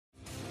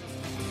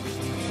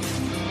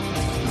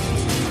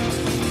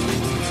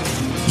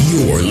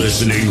You're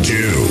listening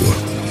to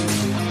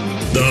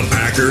the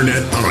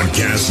Packernet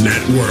Podcast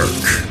Network.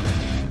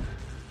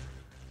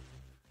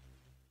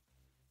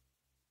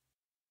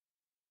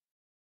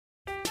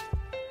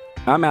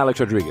 I'm Alex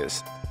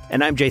Rodriguez.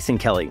 And I'm Jason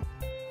Kelly.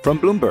 From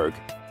Bloomberg,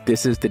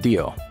 this is The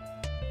Deal.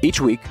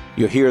 Each week,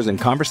 you'll hear us in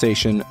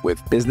conversation with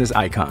business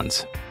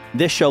icons.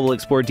 This show will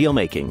explore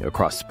deal-making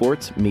across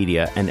sports,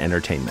 media, and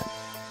entertainment.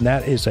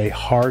 That is a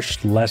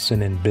harsh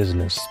lesson in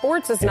business.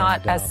 Sports is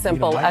not as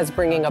simple as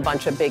bringing a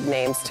bunch of big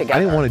names together. I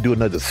didn't want to do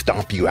another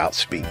stomp you out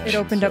speech. It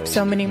opened up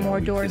so many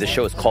more doors. The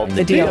show is called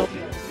The Deal.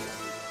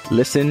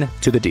 Listen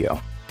to The Deal.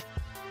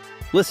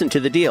 Listen to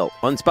The Deal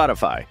on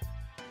Spotify.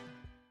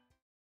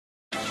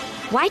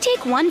 Why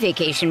take one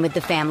vacation with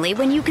the family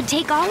when you could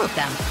take all of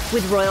them?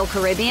 With Royal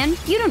Caribbean,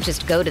 you don't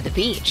just go to the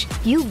beach.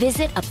 You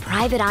visit a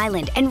private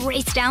island and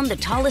race down the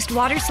tallest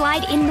water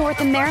slide in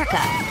North America.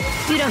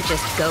 You don't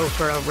just go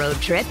for a road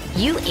trip.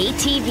 You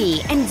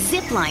ATV and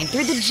zip line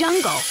through the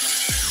jungle.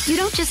 You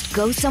don't just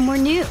go somewhere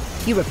new.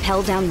 You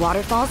rappel down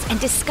waterfalls and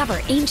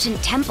discover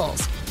ancient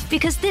temples.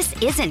 Because this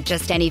isn't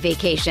just any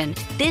vacation.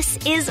 This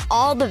is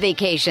all the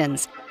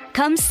vacations.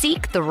 Come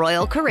seek the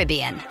Royal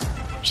Caribbean.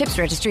 Ships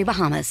Registry,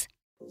 Bahamas.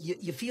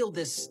 You feel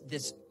this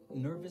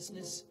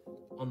nervousness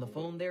on the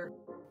phone there?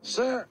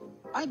 Sir,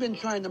 I've been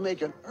trying to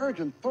make an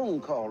urgent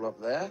phone call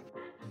up there.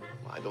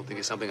 I don't think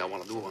it's something I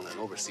want to do on an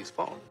overseas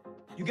phone.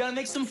 You gotta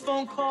make some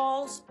phone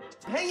calls.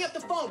 Hang up the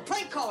phone.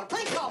 Prank caller.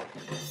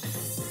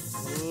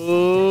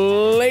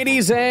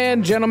 Ladies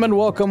and gentlemen,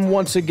 welcome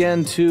once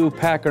again to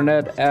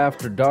Packernet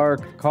After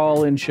Dark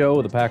call-in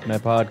show, the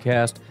Packernet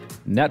Podcast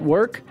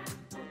Network.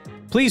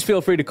 Please feel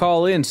free to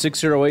call in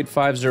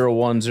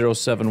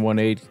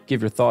 608-501-0718.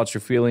 Give your thoughts,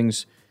 your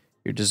feelings,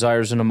 your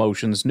desires, and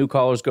emotions. New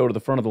callers go to the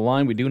front of the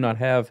line. We do not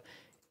have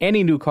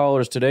any new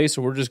callers today,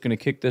 so we're just going to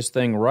kick this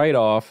thing right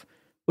off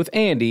with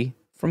Andy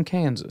from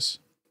Kansas.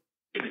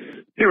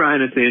 Hey,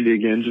 Ryan, it's Andy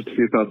again. Just a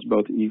few thoughts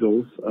about the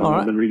Eagles.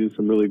 I've been reading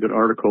some really good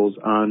articles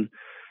on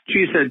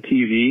Cheesehead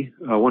TV,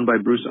 one by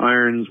Bruce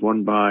Irons,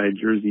 one by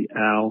Jersey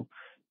Al.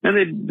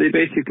 And they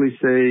basically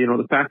say,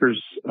 the Packers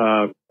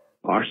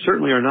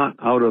certainly are not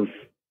out of,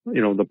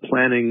 the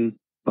planning,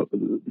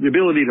 the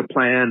ability to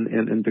plan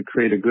and to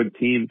create a good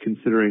team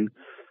considering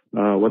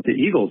what the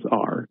Eagles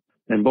are.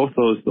 And both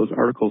those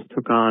articles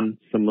took on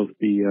some of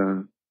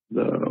the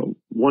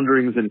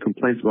wonderings and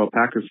complaints about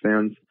Packers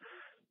fans,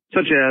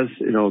 such as,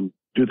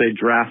 do they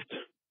draft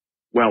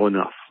well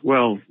enough?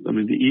 Well,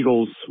 the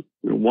Eagles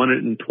won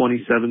it in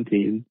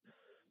 2017,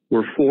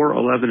 were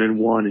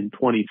 4-11-1 in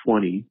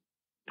 2020,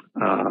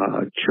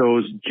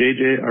 chose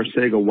J.J.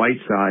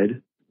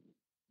 Arcega-Whiteside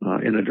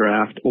in a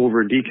draft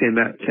over DK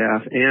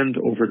Metcalf and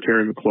over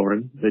Terry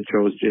McLaurin. They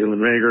chose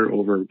Jalen Reagor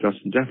over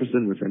Justin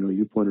Jefferson, which I know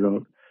you pointed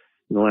out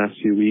in the last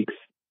few weeks.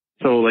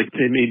 So,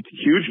 they made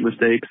huge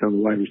mistakes on the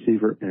wide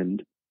receiver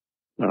end.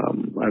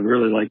 I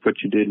really like what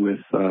you did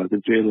with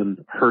the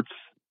Jalen Hurts,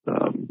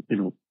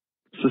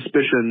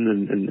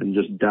 suspicion and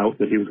just doubt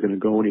that he was going to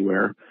go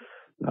anywhere.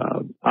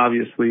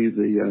 Obviously,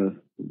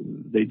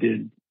 they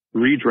did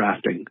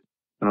redrafting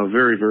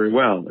very, very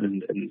well.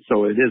 And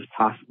so it is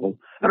possible.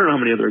 I don't know how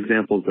many other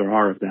examples there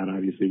are of that.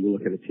 Obviously, we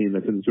look at a team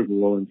that's in the Super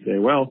Bowl and say,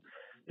 well,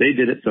 they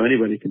did it, so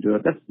anybody can do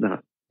it. That's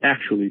not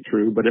actually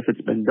true. But if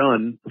it's been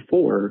done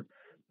before,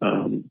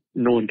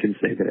 no one can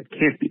say that it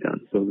can't be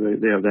done. So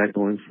they have that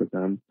going for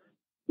them.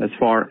 As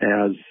far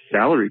as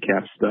salary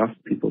cap stuff,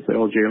 people say,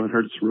 oh, Jalen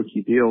Hurts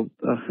rookie deal.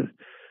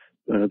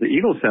 The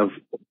Eagles have,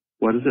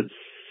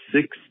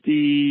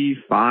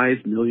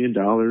 $65 million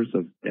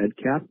of dead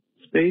cap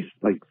space,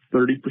 like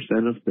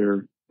 30% of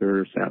their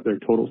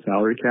total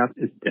salary cap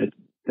is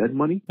dead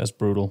money. That's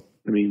brutal.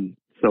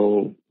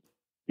 So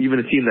even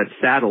a team that's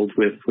saddled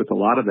with a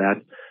lot of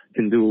that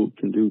can do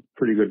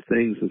pretty good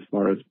things as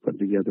far as putting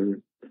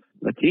together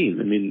a team.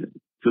 If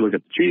you look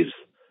at the Chiefs,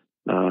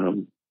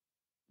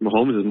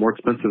 Mahomes is more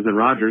expensive than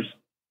Rodgers,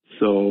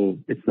 so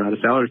it's not a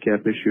salary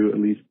cap issue, at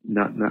least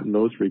not in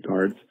those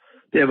regards.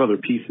 They have other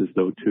pieces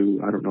though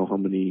too. I don't know how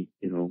many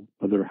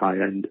other high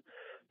end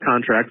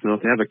contracts. I don't know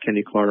if they have a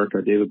Kenny Clark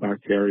or David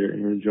Bakhtiari or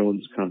Aaron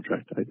Jones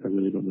contract. I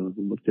really don't know. I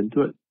haven't looked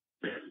into it.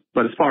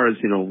 But as far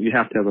as, you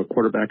have to have a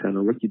quarterback on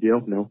a rookie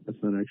deal, no,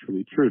 that's not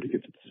actually true to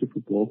get to the Super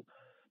Bowl.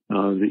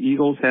 The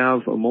Eagles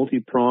have a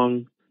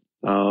multi-pronged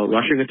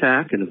rushing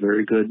attack and a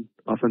very good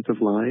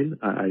offensive line.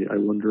 I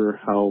wonder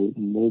how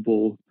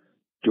mobile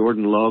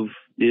Jordan Love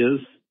is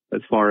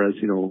as far as,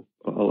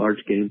 a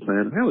large game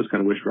plan. I always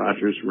kind of wish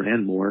Rodgers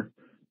ran more.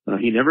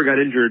 He never got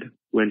injured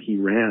when he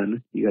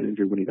ran. He got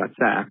injured when he got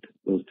sacked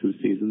those 2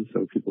 seasons.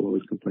 So people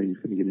always complain he's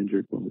going to get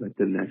injured. Well, that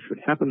didn't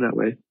actually happen that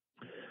way.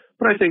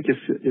 But I think if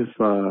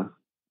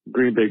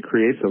Green Bay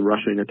creates a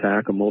rushing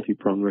attack, a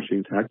multi-pronged rushing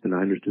attack, the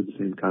Niners do the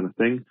same kind of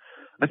thing.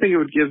 I think it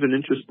would give an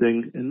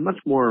interesting and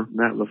much more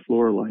Matt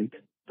LaFleur-like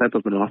type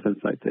of an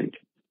offense, I think.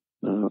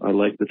 I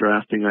like the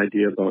drafting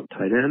idea about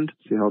tight end,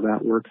 see how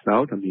that works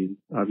out.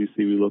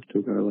 Obviously we look to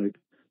a guy like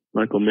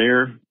Michael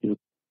Mayer.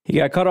 He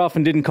got cut off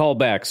and didn't call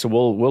back, so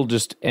we'll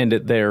just end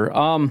it there.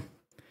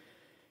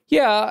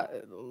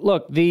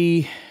 Look,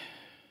 the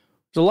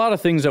There's a lot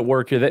of things that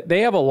work here.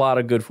 They have a lot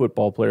of good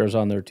football players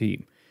on their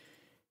team.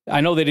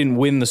 I know they didn't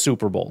win the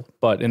Super Bowl,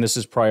 and this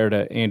is prior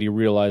to Andy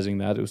realizing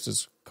that. It was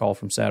his call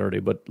from Saturday.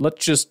 But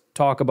let's just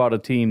talk about a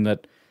team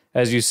that,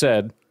 as you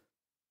said,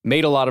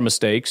 made a lot of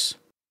mistakes,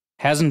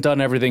 hasn't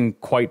done everything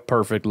quite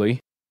perfectly.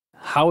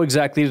 How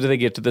exactly did they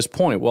get to this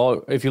point?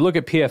 Well, if you look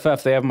at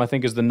PFF, they have them, I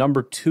think, as the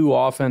number 2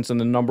 offense and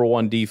the number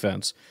 1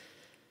 defense.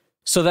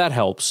 So that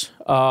helps.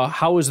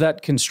 How is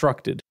that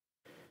constructed?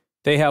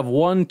 They have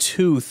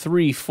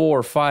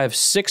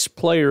 6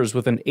 players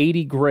with an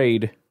 80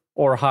 grade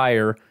or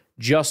higher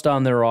just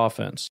on their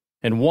offense.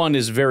 And one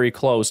is very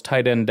close,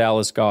 tight end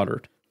Dallas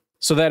Goedert.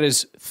 So that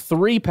is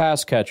 3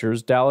 pass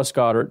catchers, Dallas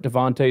Goedert,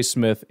 Devontae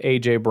Smith,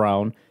 A.J.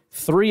 Brown,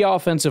 3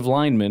 offensive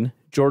linemen,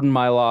 Jordan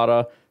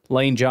Mailata,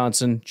 Lane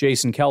Johnson,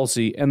 Jason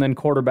Kelce, and then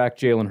quarterback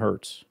Jalen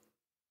Hurts.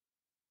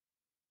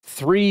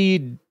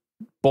 3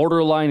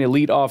 borderline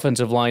elite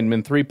offensive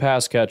linemen, 3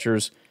 pass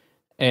catchers,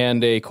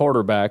 and a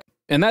quarterback.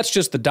 And that's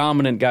just the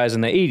dominant guys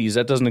in the 80s.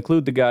 That doesn't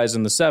include the guys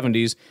in the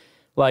 70s,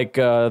 like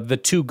the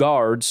 2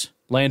 guards,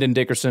 Landon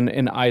Dickerson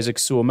and Isaac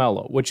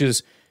Suomelo, which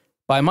is,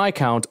 by my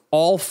count,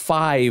 all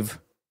 5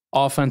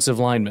 offensive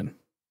linemen.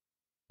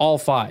 All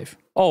 5.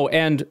 Oh,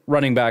 and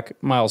running back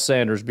Miles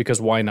Sanders,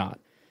 because why not?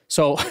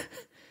 So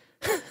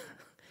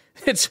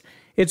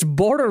it's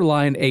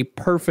borderline a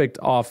perfect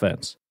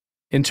offense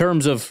in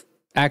terms of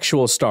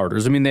actual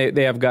starters. I mean,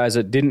 they have guys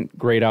that didn't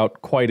grade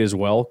out quite as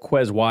well.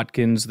 Quez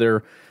Watkins,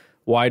 their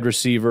wide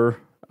receiver.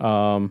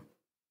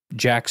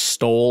 Jack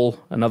Stoll,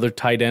 another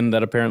tight end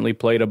that apparently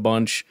played a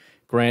bunch.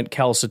 Grant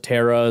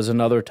Calcaterra is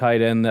another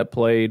tight end that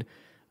played.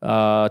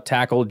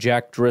 Tackle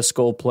Jack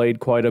Driscoll played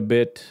quite a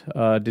bit.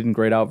 Didn't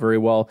grade out very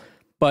well.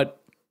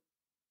 But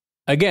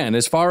again,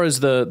 as far as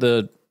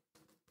the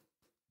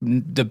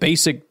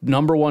basic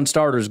number 1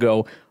 starters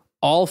go,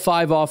 all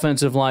 5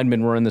 offensive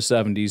linemen were in the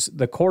 70s.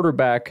 The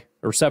quarterback,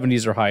 or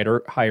 70s or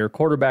higher,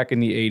 quarterback in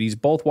the 80s.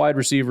 Both wide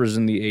receivers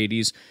in the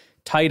 80s.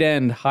 Tight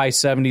end, high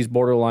 70s,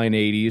 borderline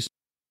 80s.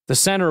 The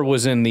center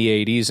was in the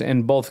 80s,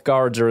 and both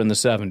guards are in the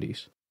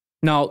 70s.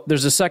 Now,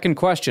 there's a second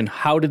question.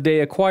 How did they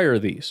acquire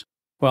these?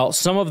 Well,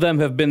 some of them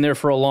have been there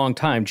for a long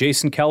time.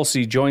 Jason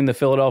Kelce joined the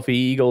Philadelphia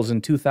Eagles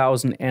in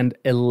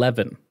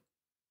 2011.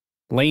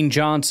 Lane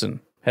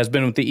Johnson has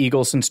been with the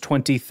Eagles since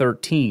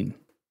 2013.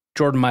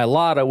 Jordan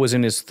Mailata was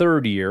in his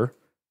 3rd year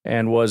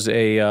and was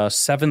a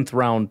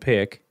 7th-round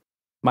pick.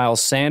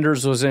 Miles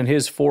Sanders was in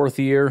his 4th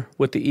year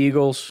with the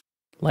Eagles.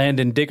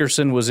 Landon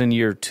Dickerson was in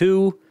year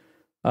 2.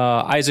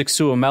 Isaac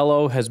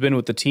Suomelo has been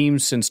with the team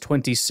since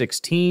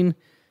 2016.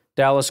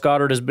 Dallas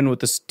Goedert has been with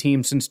the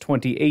team since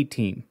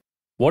 2018.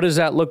 What does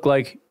that look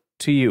like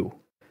to you?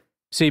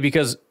 See,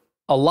 because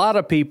a lot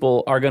of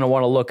people are going to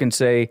want to look and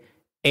say,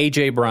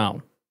 A.J.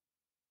 Brown.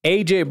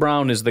 A.J.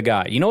 Brown is the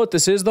guy. You know what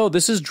this is, though?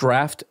 This is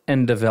draft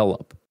and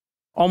develop.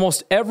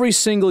 Almost every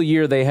single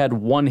year they had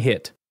 1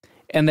 hit,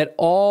 and that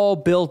all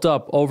built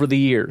up over the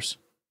years.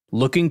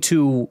 Looking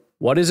to,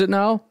 what is it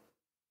now?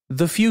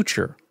 The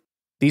future.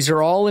 These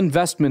are all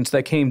investments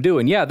that came due.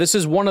 And yeah, this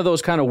is one of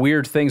those kind of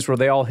weird things where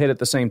they all hit at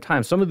the same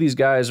time. Some of these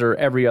guys are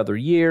every other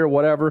year,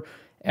 whatever.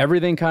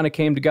 Everything kind of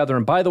came together.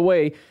 And by the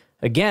way,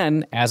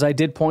 again, as I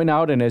did point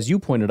out, and as you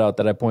pointed out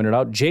that I pointed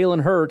out,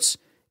 Jalen Hurts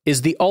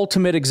is the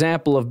ultimate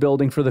example of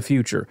building for the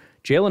future.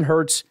 Jalen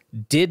Hurts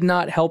did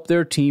not help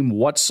their team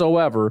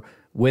whatsoever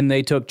when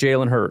they took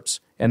Jalen Hurts.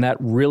 And that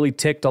really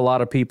ticked a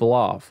lot of people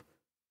off.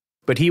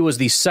 But he was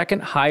the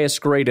 2nd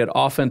highest graded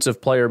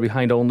offensive player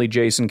behind only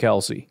Jason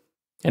Kelce.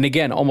 And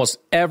again, almost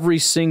every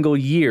single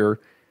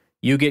year,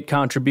 you get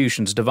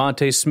contributions.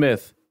 Devontae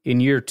Smith in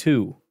year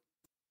 2.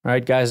 All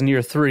right, guys in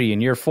year 3,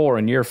 in year 4,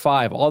 in year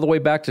 5, all the way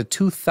back to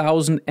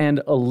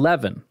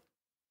 2011.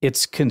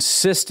 It's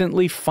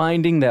consistently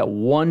finding that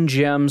one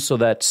gem so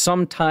that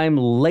sometime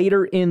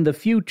later in the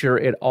future,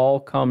 it all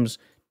comes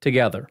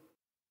together.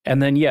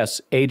 And then,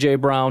 yes, A.J.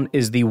 Brown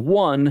is the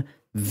one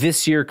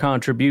this year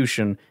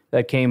contribution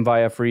that came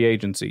via free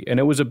agency. And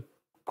it was a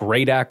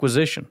great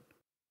acquisition.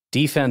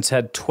 Defense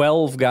had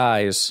 12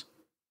 guys.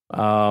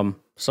 Some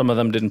of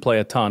them didn't play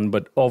a ton,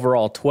 but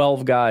overall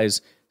 12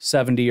 guys,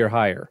 70 or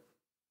higher.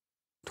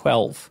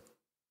 12.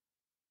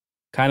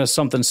 Kind of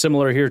something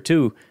similar here,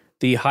 too.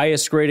 The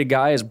highest graded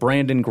guy is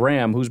Brandon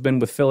Graham, who's been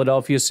with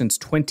Philadelphia since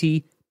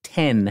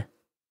 2010.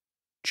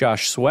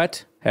 Josh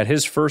Sweat had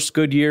his first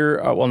good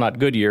year. Well, not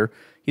good year.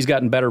 He's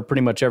gotten better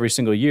pretty much every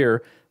single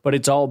year, but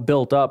it's all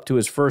built up to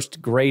his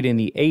first grade in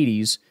the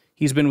 80s.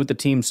 He's been with the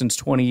team since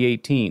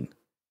 2018.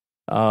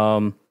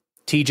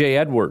 TJ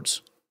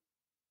Edwards,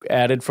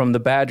 added from the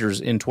Badgers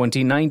in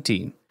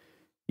 2019.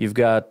 You've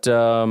got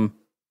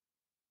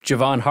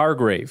Javon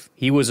Hargrave.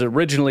 He was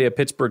originally a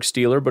Pittsburgh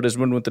Steeler, but has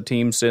been with the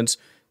team since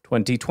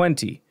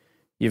 2020.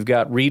 You've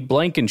got Reed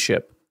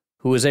Blankenship,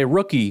 who is a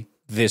rookie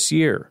this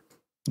year.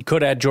 You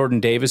could add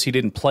Jordan Davis. He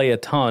didn't play a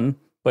ton,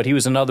 but he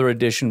was another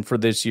addition for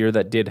this year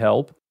that did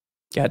help.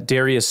 Got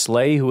Darius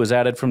Slay, who was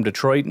added from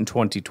Detroit in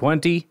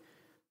 2020.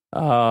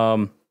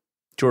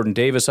 Jordan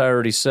Davis, I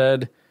already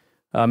said.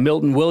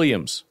 Milton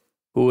Williams,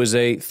 who was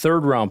a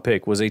 3rd-round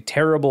pick, was a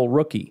terrible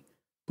rookie,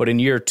 But in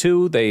year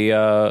 2,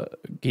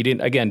 he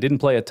didn't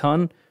play a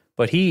ton,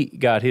 but he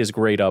got his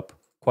grade up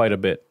quite a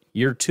bit.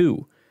 Year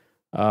 2,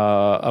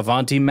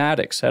 Avonte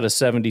Maddox had a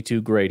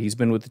 72 grade. He's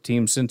been with the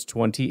team since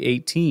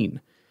 2018.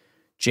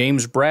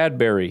 James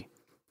Bradbury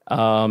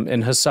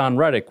and Hassan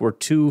Reddick were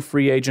 2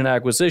 free agent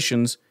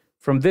acquisitions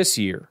from this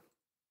year.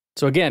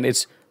 So again,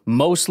 it's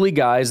mostly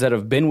guys that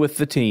have been with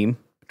the team,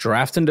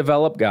 draft and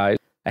develop guys,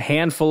 a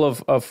handful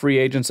of free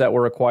agents that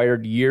were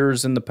acquired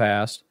years in the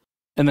past.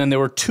 And then there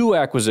were 2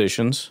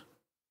 acquisitions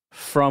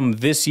from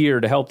this year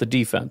to help the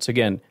defense.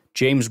 Again,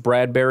 James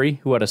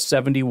Bradbury, who had a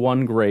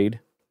 71 grade,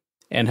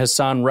 and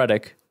Hassan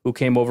Reddick, who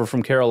came over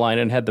from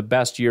Carolina and had the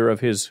best year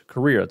of his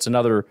career. It's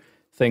another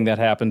thing that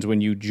happens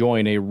when you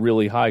join a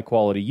really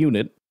high-quality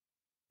unit.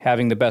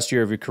 Having the best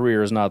year of your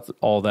career is not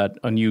all that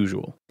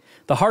unusual.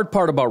 The hard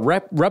part about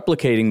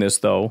replicating this,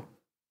 though,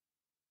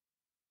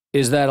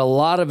 is that a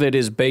lot of it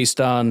is based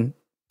on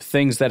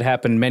things that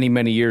happened many,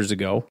 many years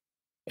ago.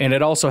 And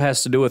it also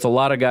has to do with a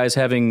lot of guys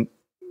having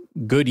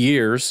good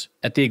years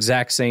at the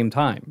exact same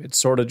time. It's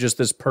sort of just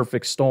this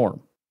perfect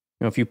storm.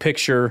 If you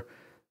picture,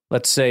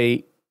 let's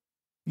say,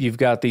 you've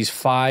got these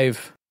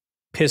 5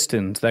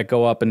 pistons that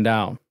go up and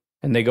down,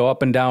 and they go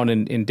up and down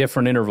in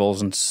different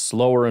intervals and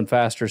slower and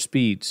faster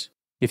speeds.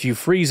 If you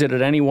freeze it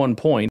at any one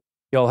point,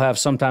 you'll have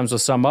sometimes a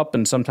some up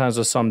and sometimes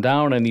a some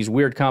down and these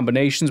weird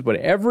combinations, but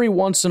every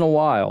once in a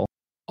while,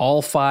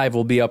 all 5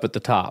 will be up at the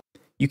top.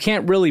 You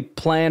can't really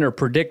plan or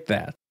predict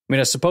that. I mean,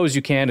 I suppose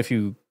you can if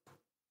you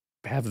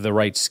have the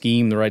right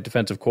scheme, the right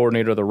defensive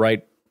coordinator, the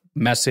right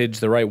message,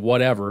 the right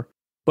whatever.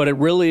 But it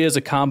really is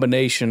a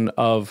combination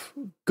of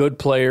good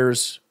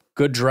players,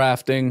 good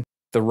drafting,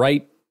 the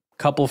right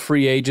couple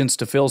free agents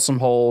to fill some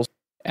holes,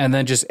 and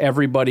then just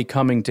everybody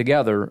coming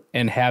together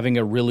and having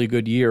a really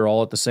good year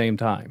all at the same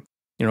time.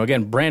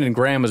 Again, Brandon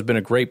Graham has been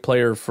a great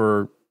player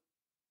for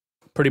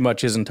pretty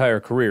much his entire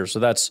career, so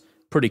that's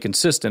pretty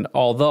consistent,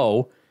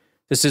 although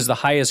this is the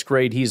highest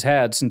grade he's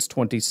had since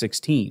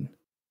 2016.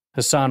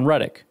 Hassan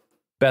Reddick,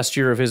 best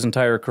year of his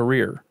entire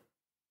career.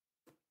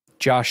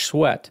 Josh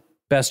Sweat,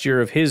 best year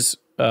of his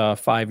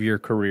 5-year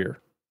career.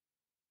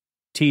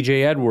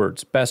 TJ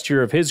Edwards, best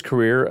year of his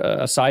career,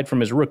 aside from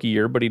his rookie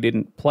year, but he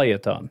didn't play a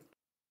ton.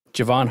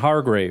 Javon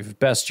Hargrave,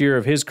 best year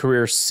of his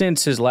career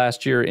since his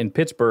last year in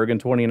Pittsburgh in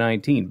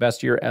 2019,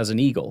 best year as an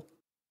Eagle.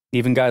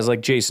 Even guys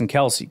like Jason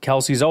Kelce.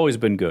 Kelce's always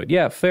been good.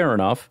 Yeah, fair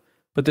enough,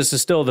 but this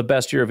is still the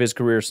best year of his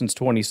career since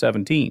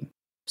 2017.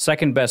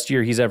 Second best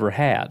year he's ever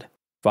had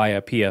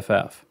via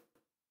PFF.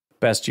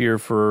 Best year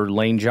for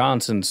Lane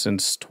Johnson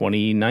since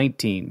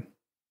 2019.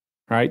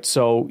 All right,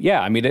 so yeah,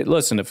 I mean,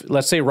 listen, if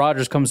let's say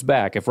Rodgers comes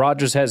back, if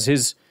Rodgers has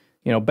his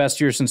best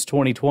year since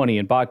 2020,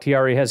 and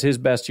Bakhtiari has his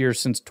best year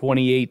since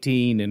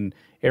 2018, and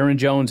Aaron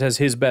Jones has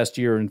his best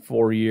year in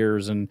 4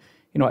 years, and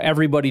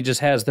everybody just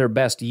has their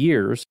best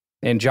years,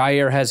 and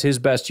Jair has his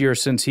best year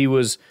since he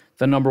was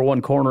the number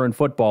 1 corner in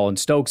football, and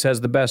Stokes has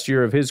the best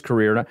year of his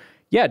career.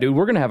 Yeah, dude,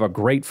 we're going to have a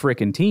great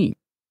freaking team.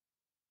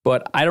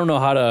 But I don't know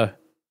how to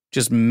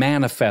just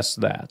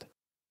manifest that.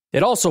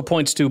 It also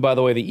points to, by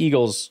the way, the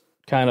Eagles'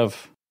 kind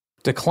of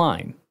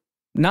decline.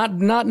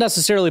 Not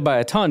necessarily by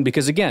a ton,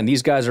 because, again,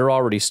 these guys are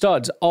already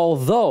studs,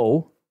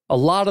 although a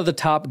lot of the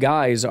top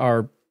guys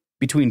are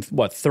between,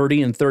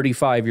 30 and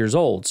 35 years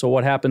old. So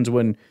what happens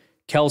when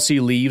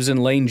Kelce leaves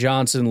and Lane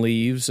Johnson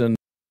leaves and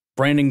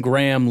Brandon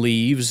Graham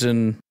leaves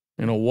and,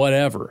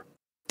 whatever.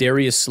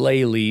 Darius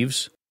Slay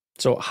leaves.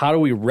 So how do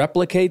we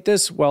replicate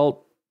this?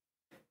 Well,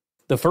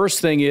 the first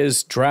thing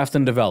is draft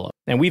and develop.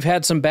 And we've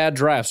had some bad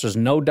drafts. There's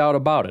no doubt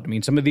about it. I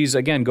mean, some of these,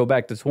 again, go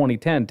back to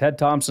 2010. Ted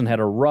Thompson had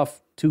a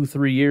rough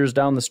 2-3 years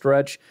down the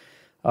stretch.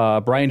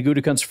 Brian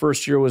Gutekunst's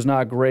first year was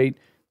not great.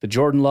 The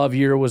Jordan Love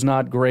year was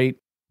not great,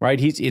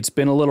 right? It's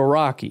been a little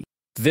rocky.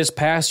 This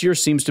past year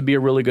seems to be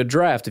a really good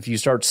draft. If you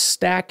start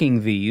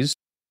stacking these,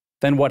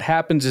 then what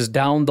happens is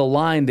down the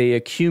line they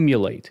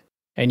accumulate,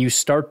 and you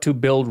start to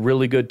build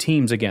really good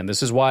teams again.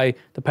 This is why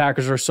the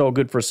Packers are so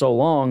good for so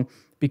long,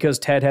 because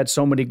Ted had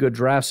so many good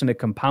drafts and it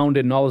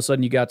compounded, and all of a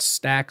sudden you got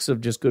stacks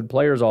of just good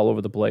players all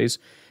over the place.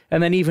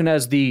 And then even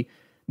as the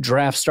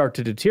drafts start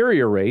to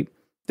deteriorate,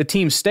 the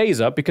team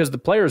stays up because the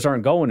players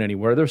aren't going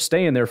anywhere. They're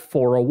staying there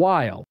for a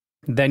while.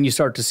 Then you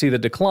start to see the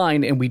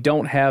decline, and we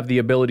don't have the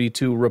ability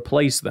to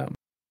replace them.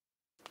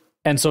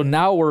 And so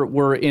now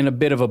we're in a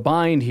bit of a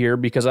bind here,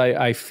 because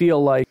I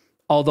feel like,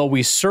 although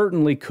we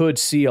certainly could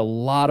see a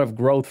lot of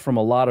growth from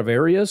a lot of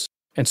areas,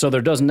 and so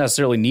there doesn't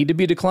necessarily need to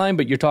be decline,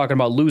 but you're talking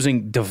about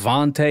losing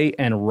Devontae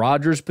and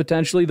Rodgers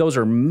potentially. Those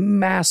are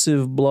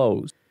massive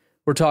blows.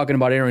 We're talking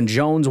about Aaron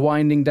Jones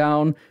winding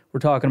down.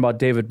 We're talking about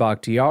David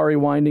Bakhtiari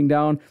winding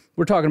down.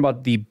 We're talking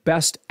about the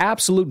best,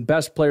 absolute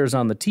best players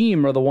on the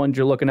team are the ones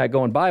you're looking at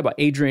going by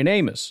Adrian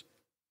Amos.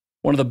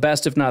 One of the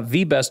best, if not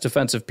the best,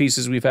 defensive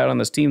pieces we've had on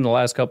this team the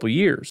last couple of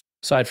years,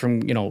 aside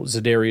from,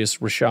 Zadarius,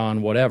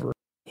 Rashawn, whatever.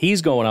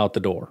 He's going out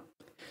the door.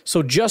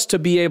 So just to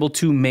be able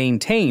to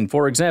maintain,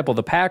 for example,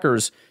 the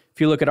Packers, if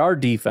you look at our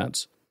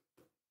defense,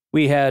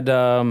 we had,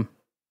 why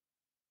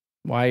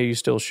are you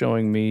still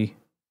showing me?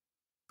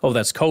 Oh,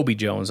 that's Kobe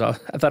Jones. I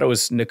thought it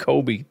was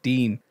Nakobe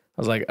Dean.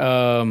 I was like,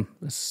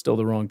 this is still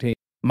the wrong team.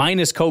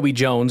 Minus Kobe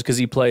Jones, because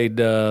he played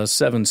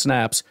 7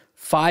 snaps.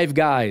 5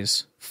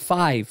 guys,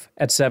 5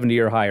 at 70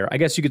 or higher. I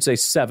guess you could say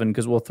 7,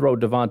 because we'll throw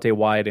Devontae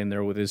Wyatt in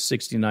there with his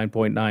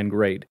 69.9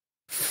 grade.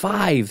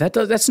 5,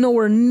 that's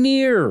nowhere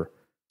near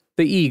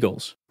the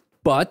Eagles.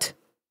 But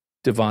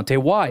Devontae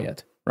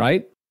Wyatt,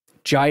 right?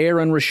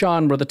 Jair and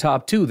Rashawn were the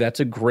top 2. That's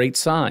a great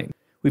sign.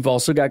 We've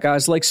also got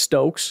guys like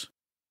Stokes,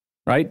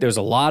 right? There's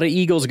a lot of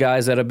Eagles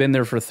guys that have been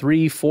there for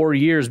 3-4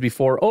 years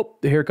before, oh,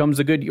 here comes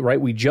the good, right?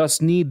 We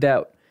just need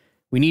that.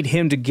 We need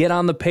him to get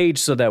on the page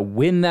so that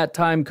when that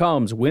time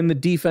comes, when the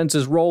defense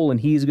is rolling,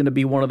 he's going to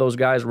be one of those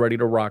guys ready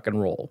to rock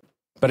and roll.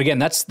 But again,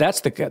 that's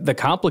the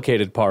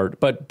complicated part.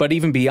 But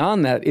even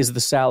beyond that is the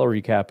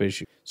salary cap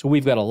issue. So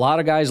we've got a lot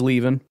of guys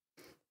leaving.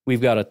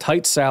 We've got a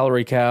tight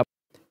salary cap.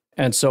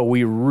 And so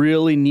we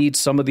really need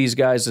some of these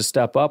guys to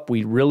step up.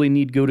 We really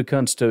need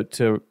Gutekunst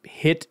to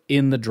hit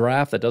in the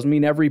draft. That doesn't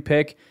mean every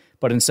pick,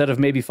 but instead of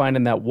maybe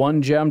finding that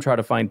one gem, try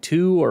to find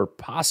 2 or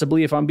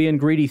possibly, if I'm being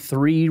greedy,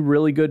 3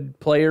 really good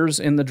players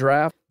in the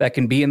draft that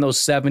can be in those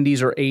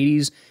 70s or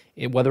 80s,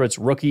 whether it's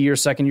rookie year,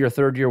 second year,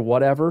 third year,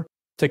 whatever,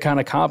 to kind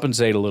of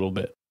compensate a little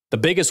bit. The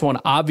biggest one,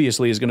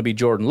 obviously, is going to be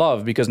Jordan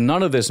Love, because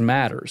none of this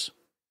matters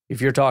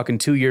if you're talking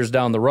 2 years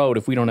down the road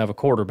if we don't have a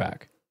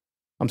quarterback.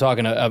 I'm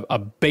talking a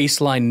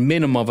baseline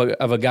minimum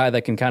of a guy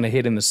that can kind of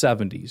hit in the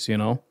 70s, you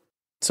know?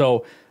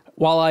 So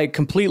while I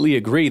completely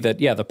agree that,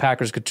 yeah, the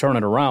Packers could turn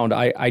it around,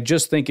 I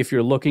just think if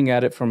you're looking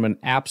at it from an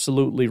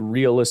absolutely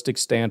realistic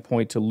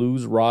standpoint, to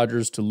lose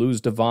Rodgers, to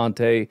lose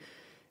Devontae,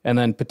 and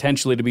then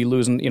potentially to be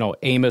losing, you know,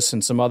 Amos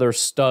and some other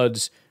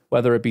studs,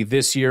 whether it be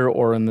this year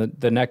or in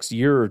the next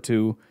year or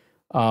two,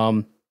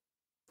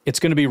 it's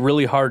going to be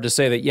really hard to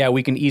say that, yeah,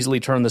 we can easily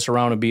turn this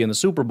around and be in the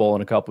Super Bowl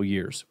in a couple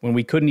years, when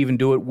we couldn't even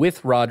do it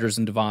with Rodgers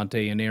and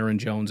Devontae and Aaron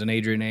Jones and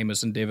Adrian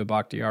Amos and David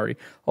Bakhtiari,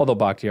 although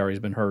Bakhtiari's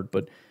been hurt.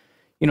 But,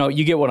 you know,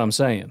 you get what I'm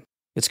saying.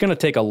 It's going to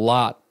take a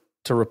lot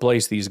to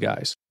replace these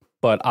guys.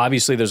 But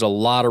obviously there's a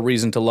lot of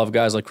reason to love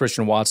guys like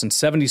Christian Watson.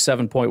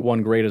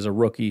 77.1 grade as a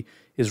rookie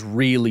is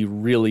really,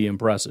 really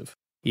impressive.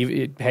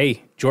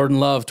 Hey, Jordan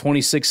Love,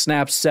 26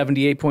 snaps,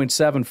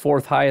 78.7,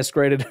 fourth highest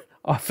graded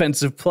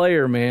offensive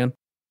player, man.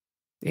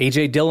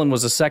 A.J. Dillon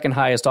was the second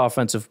highest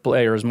offensive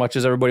player, as much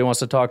as everybody wants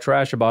to talk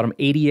trash about him,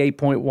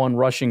 88.1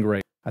 rushing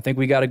grade. I think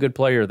we got a good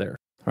player there.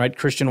 All right,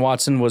 Christian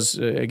Watson was,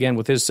 again,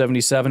 with his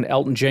 77.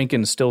 Elton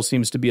Jenkins still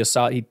seems to be a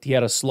solid. He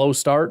had a slow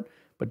start,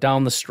 but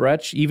down the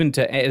stretch, even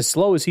to as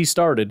slow as he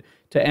started,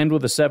 to end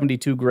with a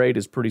 72 grade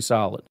is pretty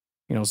solid.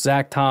 You know,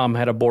 Zach Tom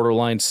had a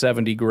borderline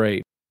 70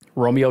 grade.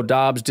 Romeo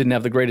Doubs didn't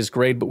have the greatest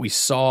grade, but we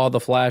saw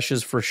the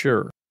flashes for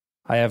sure.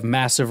 I have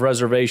massive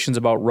reservations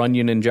about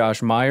Runyon and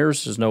Josh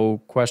Myers. There's no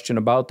question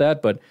about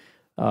that, but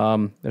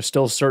there's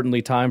still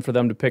certainly time for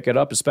them to pick it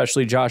up,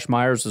 especially Josh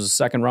Myers is a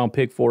second-round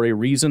pick for a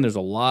reason. There's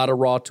a lot of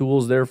raw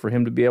tools there for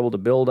him to be able to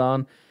build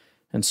on.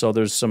 And so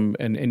there's some,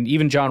 and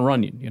even John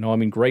Runyon, you know, I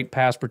mean, great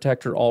pass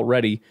protector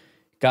already.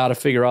 Got to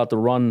figure out the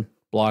run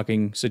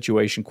blocking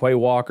situation. Quay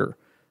Walker,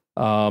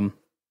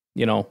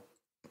 you know,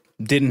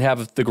 didn't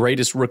have the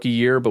greatest rookie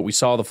year, but we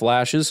saw the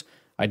flashes.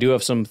 I do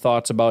have some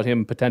thoughts about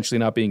him potentially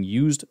not being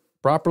used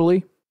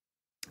properly,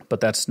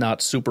 but that's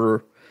not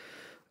super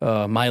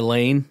my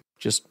lane,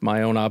 just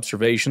my own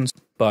observations.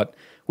 But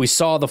we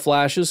saw the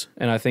flashes,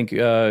 and I think,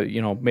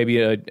 you know,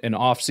 maybe an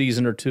off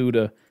season or two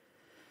to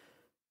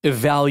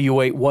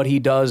evaluate what he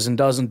does and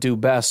doesn't do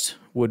best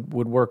would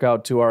work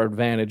out to our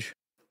advantage.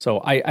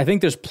 So I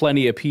think there's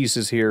plenty of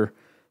pieces here,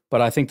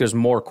 but I think there's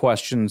more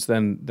questions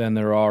than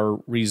there are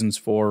reasons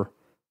for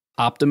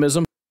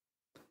optimism.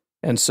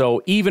 And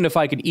so even if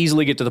I could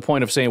easily get to the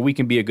point of saying we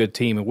can be a good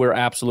team and we're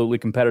absolutely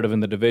competitive in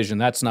the division,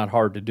 that's not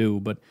hard to do.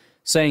 But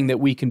saying that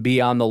we can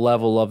be on the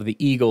level of the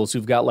Eagles,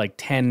 who've got like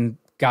 10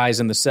 guys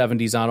in the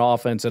 70s on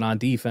offense and on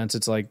defense,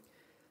 it's like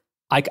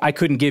I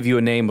couldn't give you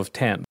a name of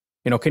 10.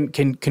 You know,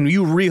 can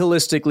you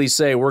realistically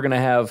say we're going to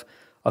have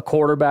a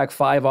quarterback,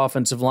 5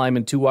 offensive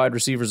linemen, 2 wide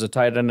receivers, a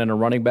tight end, and a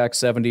running back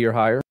 70 or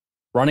higher?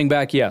 Running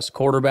back, yes.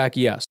 Quarterback,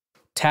 yes.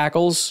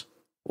 Tackles,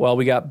 well,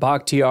 we got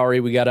Bakhtiari,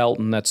 we got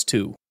Elton, that's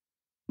 2.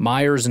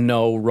 Myers,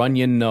 no.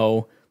 Runyon,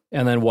 no.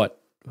 And then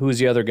what? Who's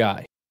the other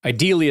guy?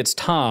 Ideally, it's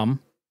Tom,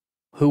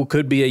 who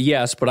could be a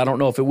yes, but I don't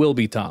know if it will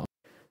be Tom.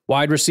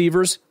 Wide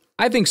receivers?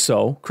 I think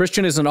so.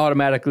 Christian is an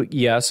automatic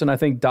yes, and I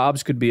think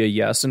Doubs could be a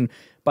yes. And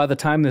by the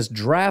time this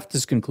draft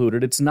is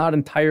concluded, it's not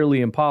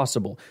entirely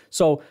impossible.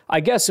 So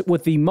I guess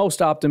with the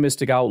most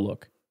optimistic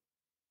outlook,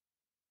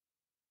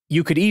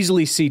 you could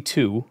easily see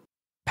 2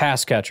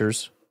 pass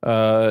catchers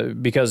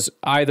because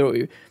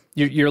either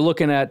you're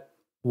looking at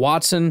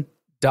Watson,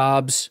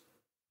 Doubs,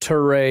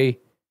 Toure,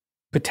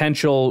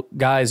 potential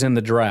guys in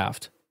the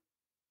draft.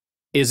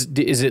 Is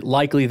it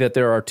likely that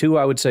there are 2?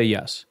 I would say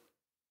yes.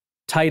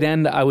 Tight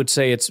end, I would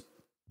say it's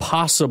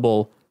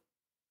possible,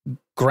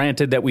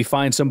 granted that we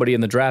find somebody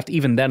in the draft.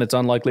 Even then, it's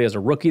unlikely as a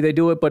rookie they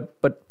do it,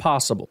 but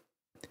possible.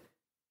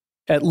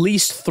 At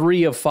least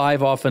 3 of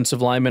 5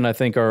 offensive linemen, I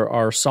think,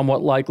 are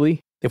somewhat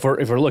likely if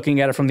we're looking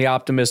at it from the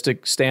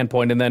optimistic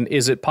standpoint. And then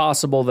is it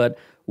possible that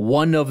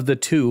one of the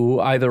 2,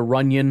 either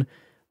Runyon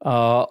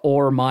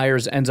or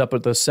Myers ends up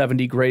at the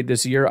 70 grade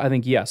this year, I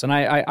think yes. And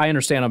I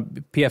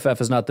understand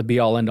PFF is not the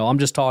be-all, end-all. I'm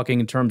just talking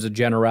in terms of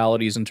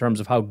generalities, in terms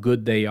of how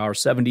good they are,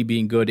 70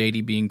 being good,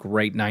 80 being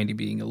great, 90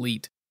 being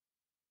elite.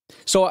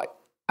 So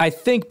I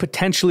think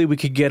potentially we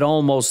could get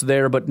almost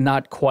there, but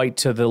not quite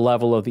to the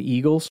level of the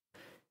Eagles.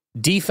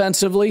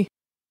 Defensively,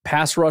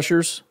 pass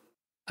rushers,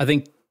 I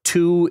think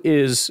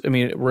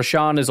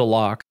Rashawn is a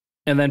lock.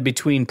 And then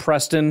between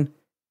Preston,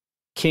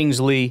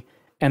 Kingsley,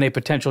 and a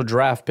potential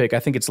draft pick, I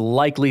think it's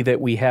likely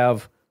that we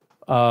have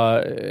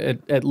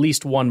at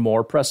least one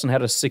more. Preston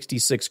had a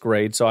 66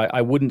 grade, so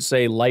I wouldn't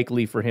say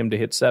likely for him to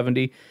hit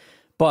 70,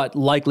 but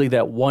likely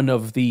that one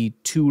of the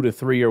 2 to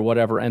 3 or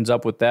whatever ends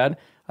up with that.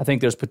 I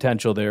think there's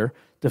potential there.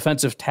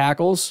 Defensive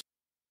tackles,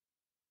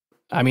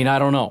 I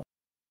don't know.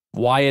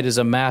 Wyatt is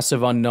a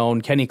massive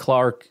unknown. Kenny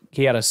Clark,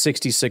 he had a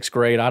 66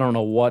 grade. I don't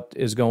know what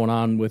is going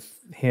on with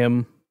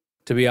him.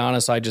 To be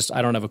honest, I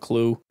don't have a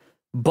clue.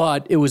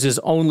 But it was his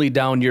only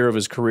down year of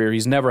his career.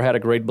 He's never had a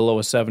grade below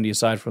a 70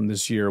 aside from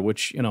this year,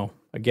 which,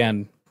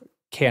 again,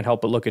 can't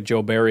help but look at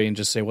Joe Barry and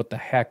just say, what the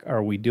heck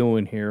are we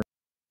doing here?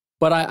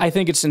 But I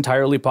think it's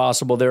entirely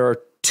possible. There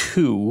are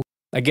 2,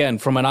 again,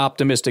 from an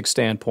optimistic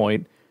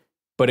standpoint,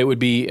 but it would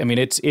be,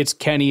 it's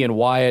Kenny and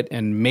Wyatt,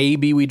 and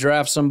maybe we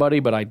draft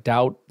somebody, but I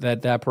doubt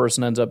that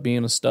person ends up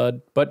being a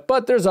stud.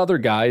 But there's other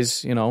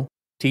guys,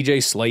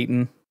 TJ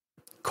Slayton.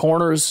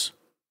 Corners,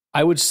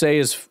 I would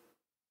say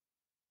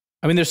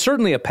there's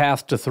certainly a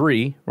path to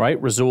 3,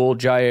 right? Rasul,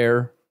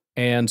 Jair,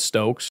 and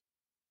Stokes.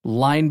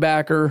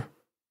 Linebacker,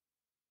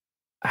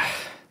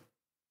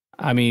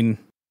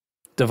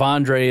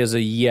 Devondre is a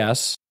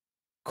yes.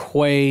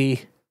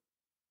 Quay,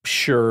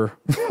 sure.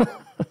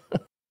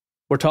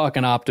 We're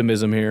talking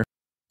optimism here.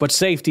 But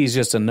safety is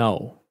just a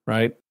no,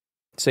 right?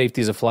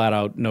 Safety is a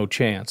flat-out no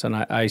chance. And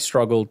I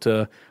struggled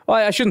to... Well,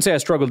 I shouldn't say I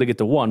struggled to get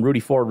to 1. Rudy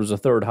Ford was the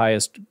 3rd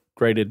highest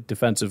graded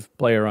defensive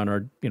player on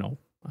our,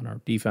 on our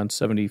defense,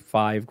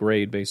 75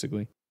 grade,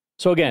 basically.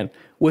 So again,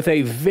 with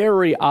a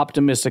very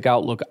optimistic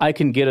outlook, I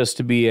can get us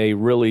to be a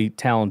really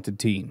talented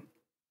team.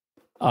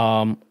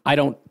 I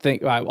don't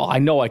think... I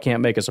know I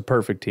can't make us a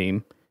perfect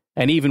team.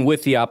 And even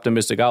with the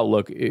optimistic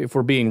outlook, if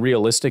we're being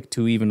realistic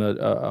to even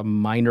a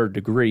minor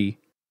degree,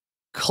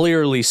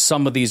 clearly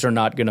some of these are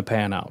not going to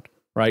pan out,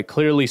 right?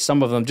 Clearly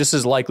some of them, just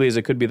as likely as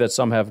it could be that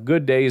some have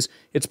good days,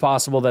 it's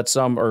possible that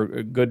some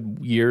are good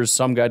years,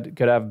 some guy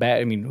could have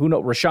bad. Who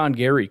knows? Rashawn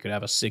Gary could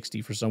have a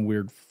 60 for some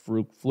weird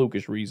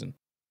flukish reason.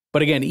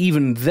 But again,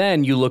 even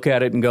then you look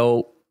at it and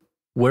go,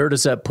 where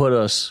does that put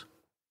us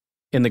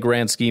in the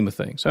grand scheme of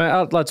things?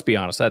 Let's be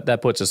honest,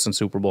 that puts us in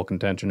Super Bowl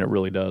contention. It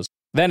really does.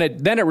 Then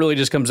it really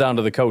just comes down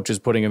to the coaches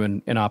putting them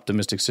in an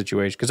optimistic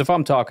situation. Because if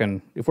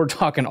we're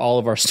talking all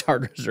of our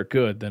starters are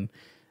good, then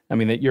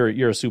that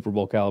you're a Super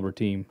Bowl caliber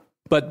team.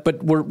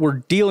 But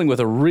we're dealing with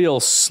a real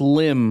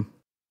slim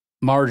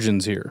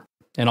margins here,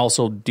 and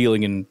also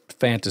dealing in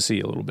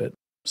fantasy a little bit.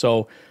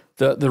 So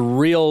the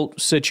real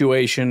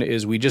situation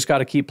is we just got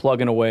to keep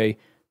plugging away.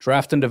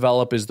 Draft and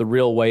develop is the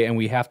real way, and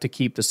we have to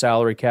keep the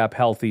salary cap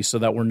healthy so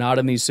that we're not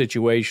in these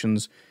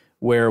situations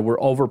where we're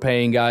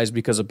overpaying guys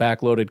because of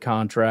backloaded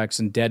contracts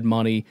and dead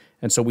money,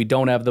 and so we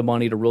don't have the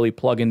money to really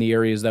plug in the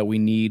areas that we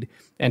need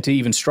and to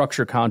even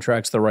structure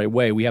contracts the right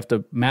way. We have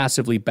to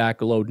massively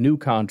backload new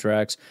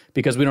contracts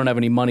because we don't have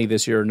any money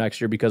this year or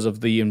next year because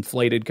of the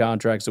inflated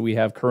contracts that we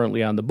have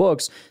currently on the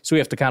books, so we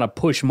have to kind of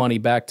push money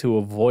back to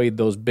avoid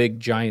those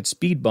big, giant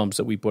speed bumps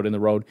that we put in the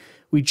road.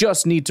 We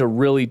just need to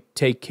really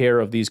take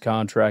care of these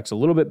contracts a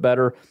little bit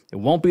better. It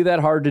won't be that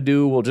hard to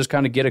do. We'll just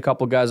kind of get a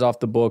couple guys off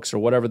the books or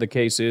whatever the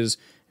case is,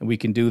 and we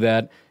can do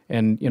that.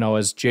 And,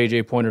 as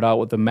JJ pointed out,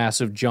 with the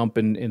massive jump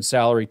in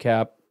salary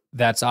cap,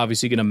 that's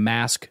obviously going to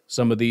mask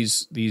some of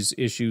these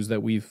issues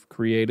that we've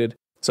created.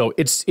 So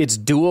it's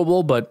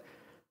doable, but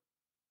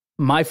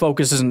my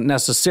focus isn't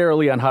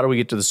necessarily on how do we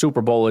get to the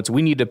Super Bowl. It's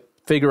we need to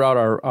figure out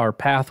our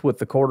path with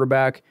the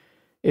quarterback.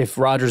 If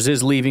Rodgers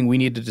is leaving, we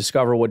need to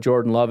discover what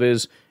Jordan Love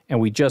is, and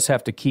we just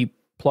have to keep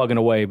plugging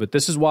away. But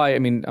this is why,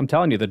 I'm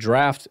telling you, the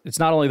draft, it's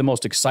not only the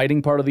most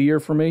exciting part of the year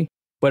for me,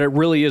 but it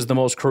really is the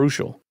most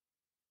crucial.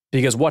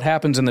 Because what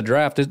happens in the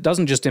draft, it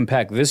doesn't just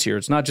impact this year.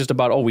 It's not just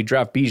about, we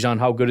draft Bijan,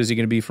 how good is he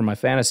going to be for my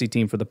fantasy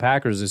team for the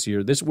Packers this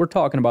year? We're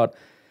talking about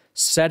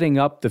setting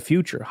up the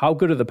future. How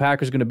good are the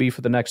Packers going to be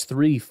for the next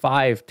 3,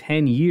 5,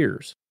 10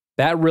 years?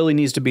 That really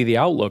needs to be the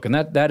outlook, and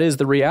that is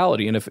the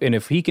reality. And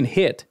if he can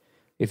hit,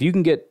 if you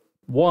can get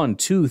 1,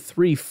 2,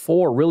 3,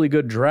 4 really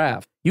good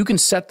drafts, you can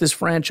set this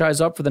franchise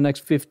up for the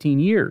next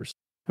 15 years.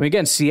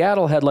 Again,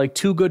 Seattle had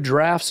 2 good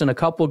drafts and a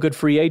couple of good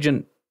free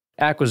agent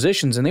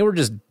acquisitions, and they were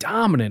just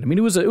dominant.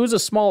 It was a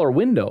smaller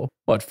window,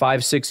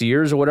 5, 6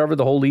 years or whatever,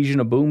 the whole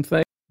Legion of Boom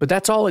thing. But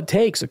that's all it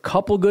takes, a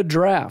couple good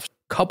drafts,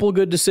 couple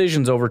good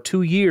decisions over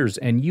 2 years,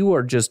 and you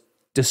are just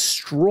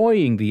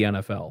destroying the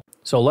NFL.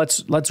 So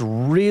let's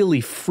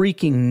really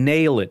freaking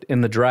nail it in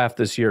the draft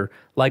this year,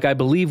 like I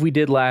believe we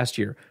did last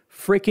year.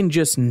 Freaking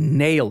just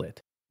nail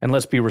it. And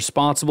let's be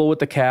responsible with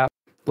the cap.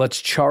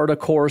 Let's chart a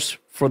course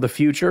for the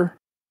future.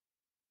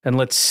 And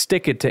let's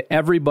stick it to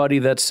everybody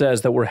that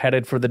says that we're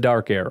headed for the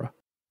dark era.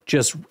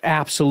 just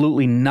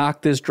absolutely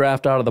knock this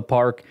draft out of the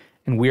park,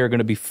 and we are going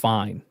to be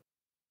fine,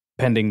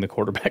 pending the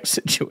quarterback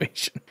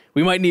situation.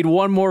 We might need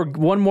one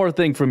more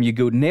thing from you,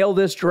 Good. Nail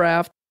this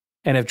draft,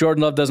 and if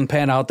Jordan Love doesn't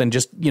pan out, then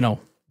just,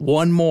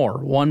 one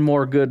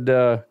more good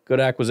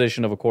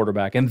acquisition of a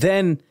quarterback, and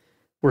then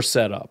we're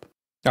set up.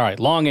 All right,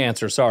 long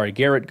answer. Sorry.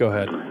 Garrett, go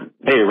ahead.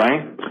 Hey,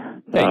 Ryan.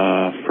 Hey.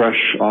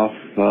 Fresh off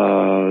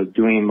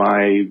doing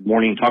my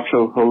morning talk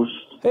show host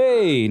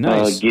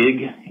nice.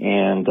 Gig,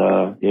 and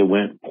it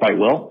went quite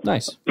well.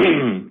 Nice.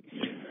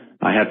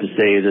 I have to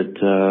say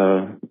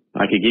that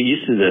I could get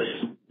used to this.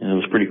 And it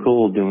was pretty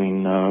cool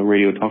doing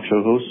radio talk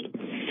show host.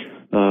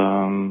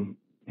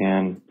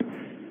 And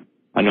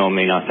I know it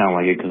may not sound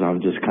like it because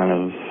I'm just kind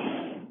of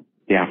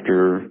the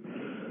after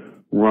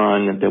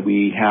run that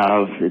we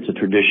have. It's a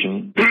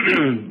tradition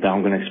that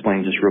I'm going to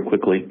explain just real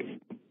quickly.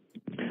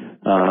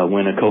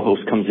 When a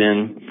co-host comes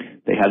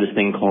in, they have this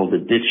thing called the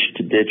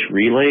ditch-to-ditch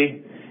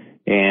relay.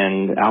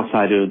 And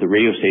outside of the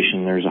radio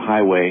station, there's a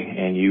highway,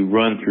 and you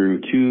run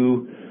through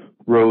 2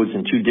 roads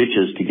and 2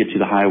 ditches to get to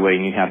the highway,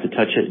 and you have to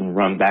touch it and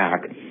run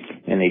back.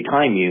 And they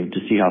time you to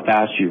see how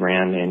fast you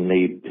ran, and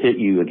they pit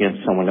you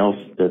against someone else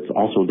that's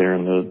also there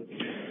in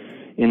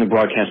the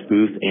broadcast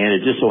booth. And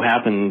it just so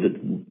happened that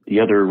the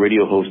other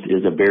radio host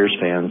is a Bears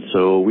fan,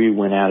 so we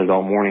went at it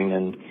all morning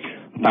and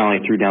finally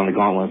threw down the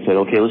gauntlet and said,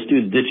 okay, let's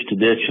do ditch to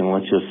ditch and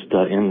let's just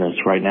end this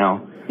right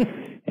now.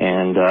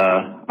 And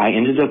I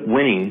ended up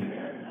winning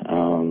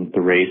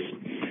the race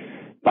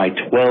by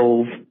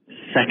 12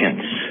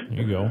 seconds.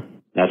 There you go.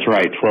 That's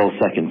right, 12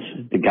 seconds.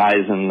 The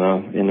guys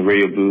in the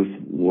radio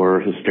booth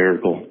were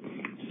hysterical.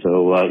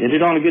 So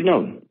ended on a good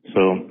note.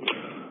 So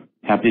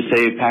happy to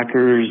say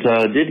Packers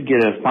did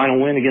get a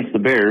final win against the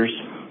Bears,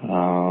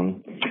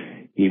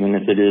 even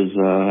if it is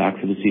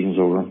after the season's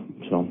over.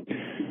 So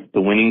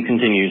the winning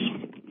continues.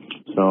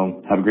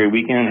 So have a great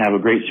weekend. Have a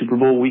great Super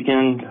Bowl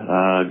weekend.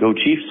 Go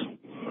Chiefs.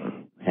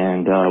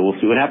 And we'll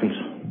see what happens.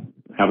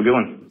 Have a good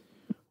one.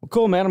 Well,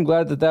 cool, man. I'm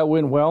glad that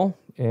went well.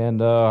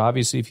 And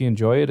obviously, if you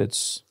enjoy it,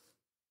 it's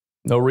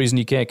no reason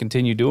you can't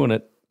continue doing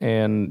it.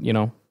 And,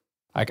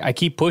 I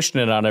keep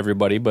pushing it on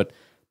everybody, but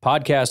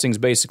podcasting's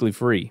basically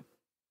free.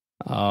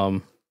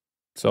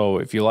 So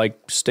if you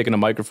like sticking a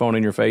microphone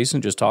in your face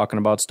and just talking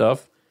about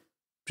stuff,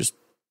 just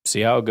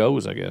see how it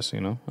goes, I guess, I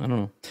don't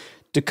know.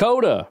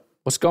 Dakota,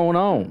 what's going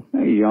on?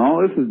 Hey,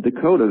 y'all, this is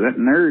Dakota, that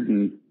nerd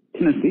in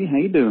Tennessee. How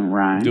you doing,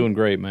 Ryan? Doing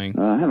great, man.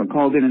 I haven't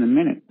called in a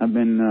minute. I've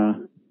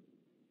been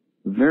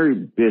very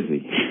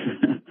busy.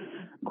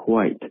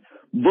 Quite.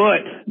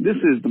 But this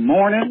is the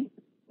morning,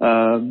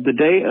 the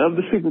day of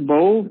the Super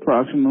Bowl,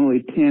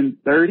 approximately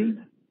 10:30.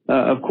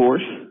 Of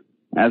course,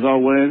 as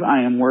always,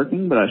 I am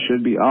working, but I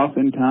should be off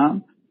in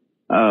time.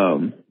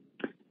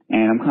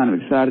 And I'm kind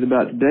of excited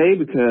about today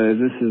because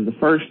this is the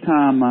first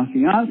time my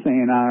fiance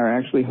and I are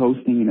actually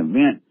hosting an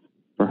event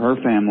for her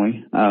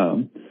family.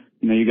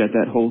 You got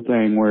that whole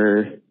thing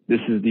where this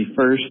is the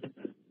first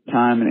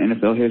time in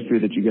NFL history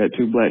that you got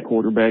 2 black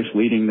quarterbacks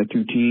leading the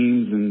 2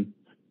 teams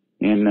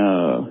in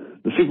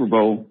the Super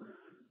Bowl.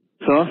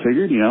 So I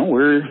figured,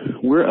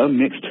 we're a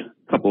mixed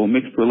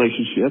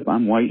relationship.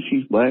 I'm white,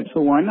 she's black,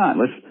 so why not?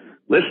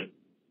 Let's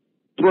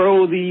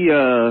throw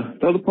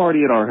the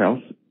party at our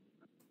house.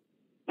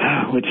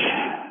 Which,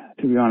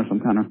 to be honest, I'm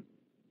kind of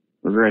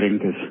regretting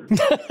because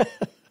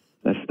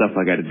that's stuff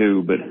I got to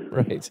do. But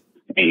right.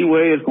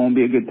 Anyway, it's going to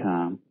be a good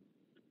time.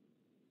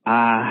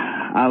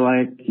 I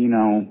like,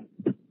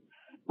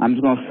 I'm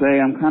just going to say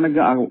I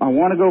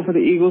want to go for the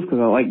Eagles because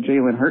I like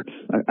Jalen Hurts.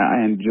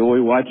 I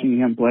enjoy watching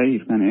him play.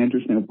 He's kind of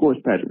interesting. Of course,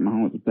 Patrick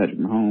Mahomes is Patrick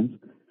Mahomes.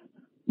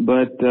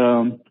 But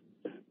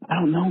I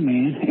don't know,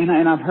 man.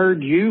 And I've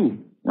heard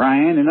you,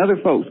 Ryan, and other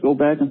folks go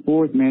back and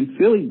forth, man.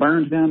 Philly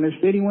burns down their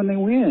city when they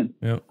win.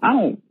 Yep. I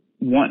don't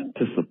want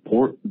to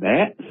support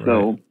that,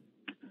 so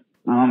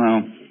I don't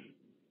know.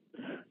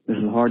 This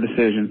is a hard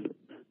decision.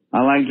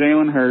 I like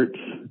Jalen Hurts.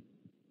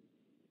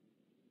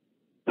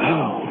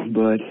 Oh,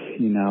 but,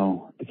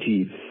 the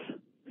Chiefs.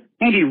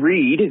 Andy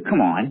Reid,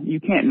 come on. You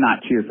can't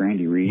not cheer for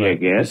Andy Reid, I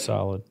guess. He's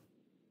solid.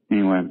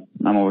 Anyway,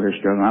 I'm over here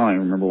struggling. I don't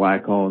even remember why I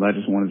called. I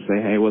just wanted to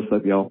say, hey, what's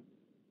up, y'all?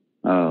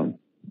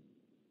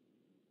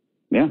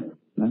 Yeah.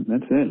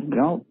 That's it.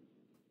 Y'all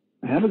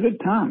have a good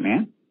time,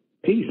 man.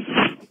 Peace.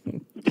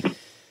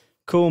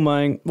 Cool,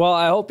 man. Well,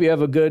 I hope you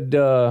have a good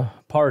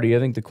party. I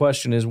think the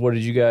question is, what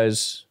did you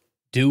guys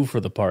do for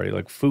the party,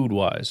 like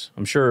food-wise?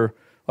 I'm sure,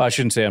 well, I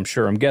shouldn't say I'm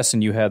sure. I'm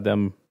guessing you had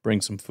them bring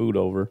some food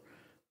over,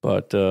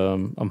 but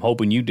I'm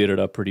hoping you did it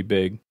up pretty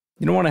big.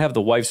 You don't want to have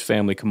the wife's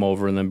family come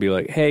over and then be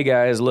like, hey,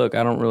 guys, look,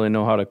 I don't really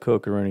know how to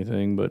cook or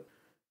anything, but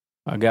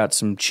I got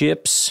some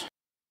chips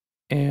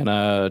and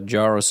a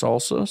jar of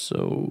salsa,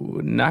 so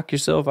knock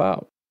yourself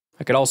out.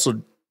 I could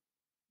also,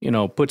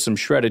 put some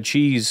shredded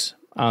cheese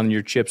on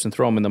your chips and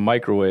throw them in the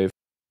microwave.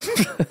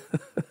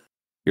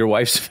 Your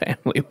wife's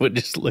family would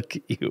just look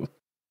at you.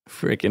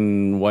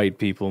 Freaking white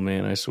people,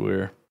 man, I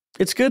swear.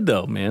 It's good,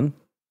 though, man.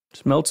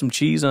 Just melt some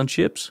cheese on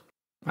chips.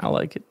 I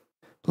like it.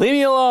 Leave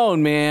me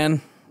alone,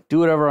 man. Do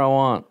whatever I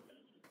want.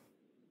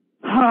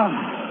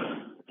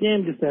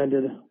 Game just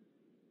ended.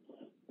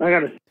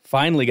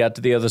 Finally got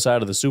to the other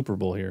side of the Super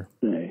Bowl here.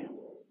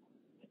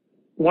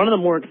 One of the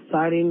more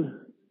exciting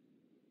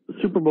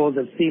Super Bowls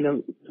I've seen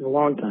in a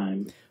long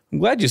time. I'm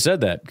glad you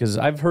said that because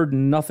I've heard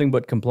nothing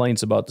but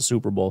complaints about the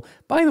Super Bowl.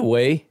 By the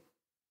way,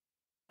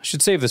 I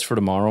should save this for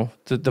tomorrow.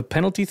 The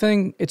penalty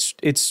thing, it's.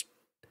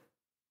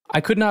 I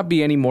could not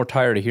be any more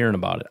tired of hearing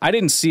about it. I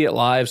didn't see it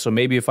live, so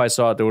maybe if I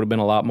saw it, there would have been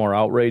a lot more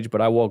outrage,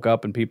 but I woke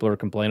up and people are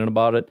complaining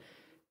about it.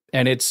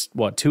 And it's,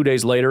 2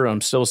 days later,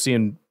 I'm still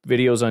seeing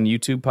videos on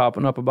YouTube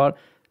popping up about it.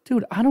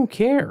 Dude, I don't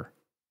care.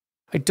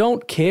 I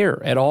don't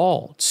care at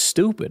all. It's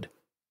stupid.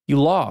 You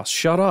lost.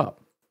 Shut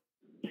up.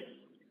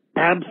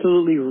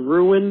 Absolutely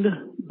ruined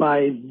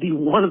by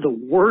one of the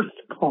worst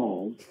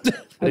calls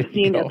I've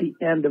seen at the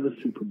end of a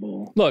Super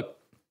Bowl. Look,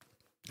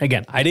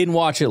 again, I didn't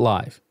watch it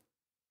live.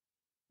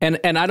 And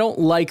I don't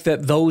like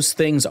that those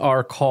things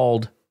are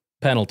called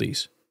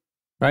penalties,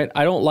 right?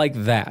 I don't like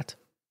that.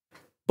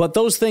 But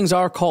those things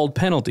are called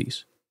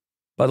penalties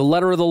by the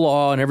letter of the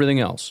law and everything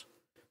else.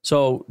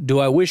 So do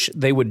I wish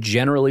they would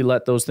generally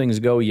let those things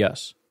go?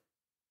 Yes.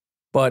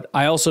 But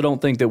I also don't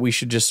think that we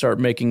should just start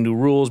making new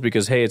rules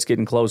because, hey, it's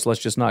getting close.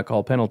 Let's just not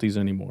call penalties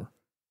anymore.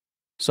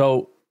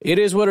 So it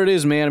is what it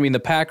is, man. I mean, the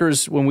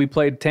Packers, when we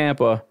played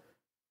Tampa,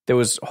 there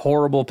was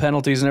horrible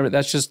penalties and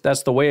everything.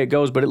 That's the way it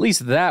goes. But at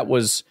least that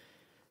was,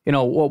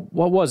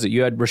 what was it?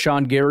 You had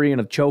Rashawn Gary in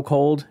a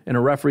chokehold and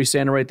a referee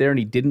standing right there and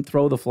he didn't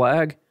throw the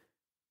flag.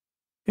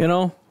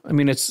 I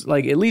mean, it's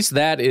like, at least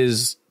that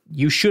is,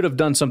 you should have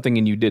done something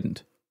and you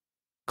didn't.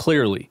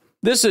 Clearly.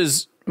 This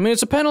is,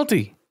 it's a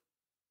penalty.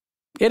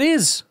 It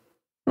is.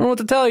 I don't know what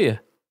to tell you.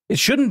 It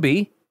shouldn't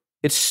be.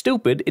 It's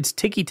stupid. It's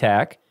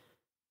ticky-tack.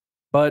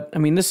 But,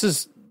 this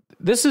is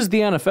the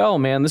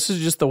NFL, man. This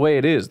is just the way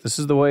it is. This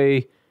is the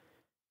way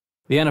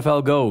the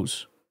NFL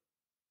goes.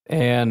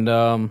 And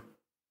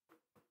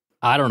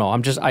I don't know.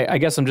 I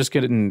guess I'm just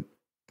getting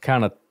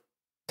kind of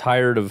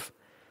tired of,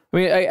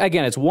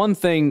 again, it's one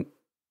thing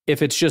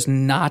if it's just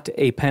not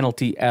a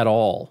penalty at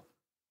all.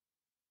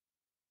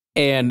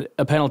 And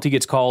a penalty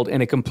gets called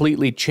and it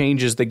completely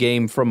changes the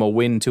game from a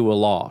win to a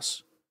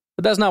loss.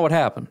 But that's not what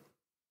happened.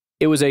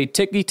 It was a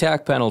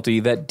ticky-tack penalty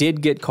that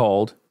did get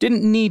called.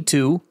 Didn't need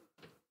to,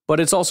 but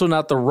it's also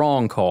not the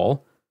wrong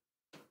call.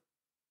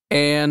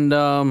 And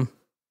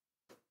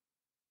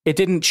it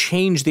didn't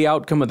change the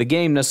outcome of the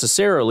game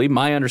necessarily.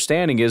 My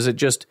understanding is it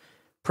just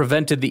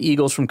prevented the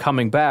Eagles from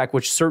coming back,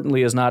 which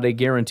certainly is not a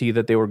guarantee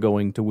that they were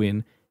going to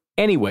win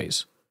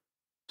anyways.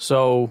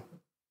 So,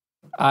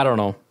 I don't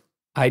know.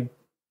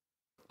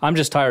 I'm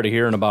just tired of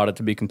hearing about it,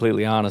 to be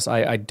completely honest.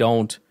 I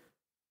don't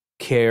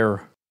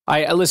care.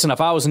 Listen,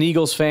 if I was an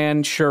Eagles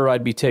fan, sure,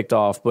 I'd be ticked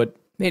off. But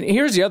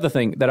here's the other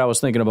thing that I was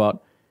thinking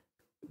about.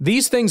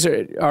 These things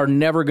are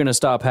never going to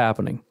stop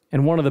happening.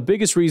 And one of the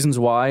biggest reasons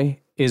why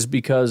is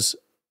because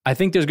I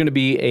think there's going to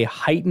be a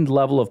heightened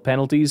level of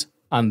penalties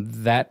on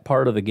that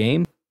part of the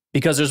game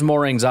because there's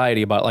more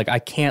anxiety about, I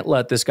can't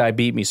let this guy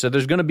beat me. So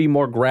there's going to be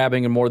more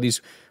grabbing and more of these,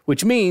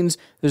 which means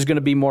there's going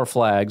to be more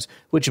flags,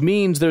 which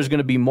means there's going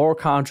to be more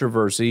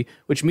controversy,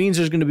 which means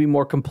there's going to be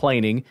more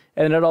complaining.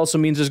 And it also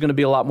means there's going to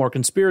be a lot more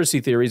conspiracy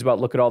theories about,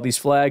 look at all these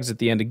flags at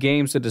the end of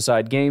games to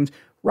decide games.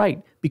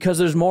 Right, because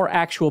there's more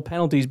actual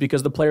penalties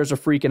because the players are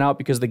freaking out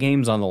because the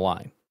game's on the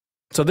line.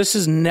 So this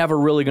is never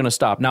really going to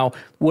stop. Now,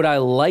 would I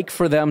like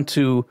for them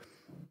to,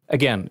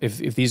 again, if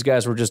these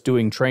guys were just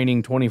doing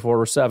training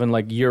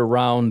 24/7,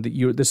 year-round,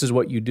 this is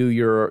what you do,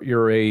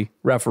 you're a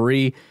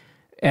referee,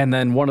 and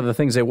then one of the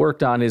things they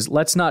worked on is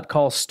let's not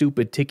call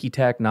stupid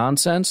ticky-tack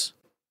nonsense.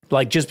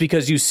 Just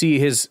because you see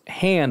his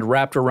hand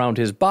wrapped around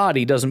his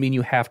body doesn't mean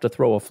you have to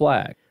throw a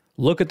flag.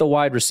 Look at the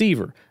wide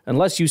receiver.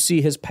 Unless you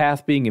see his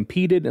path being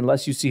impeded,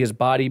 unless you see his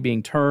body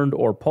being turned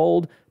or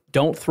pulled,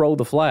 don't throw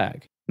the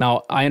flag.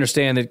 Now, I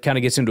understand that it kind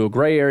of gets into a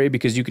gray area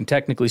because you can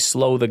technically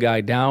slow the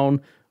guy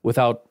down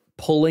without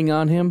pulling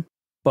on him,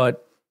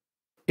 but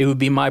it would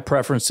be my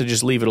preference to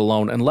just leave it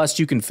alone unless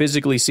you can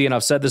physically see, and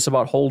I've said this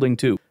about holding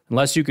too,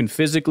 unless you can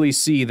physically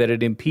see that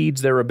it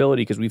impedes their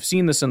ability, because we've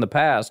seen this in the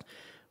past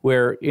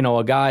where,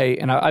 a guy,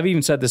 and I've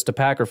even said this to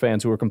Packer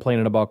fans who are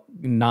complaining about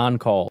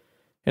non-call,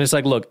 and it's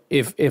look,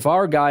 if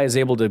our guy is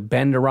able to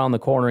bend around the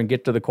corner and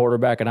get to the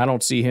quarterback and I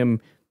don't see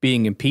him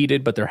being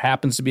impeded, but there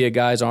happens to be a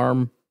guy's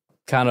arm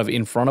kind of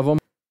in front of him,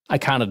 I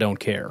kind of don't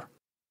care.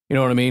 You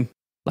know what I mean?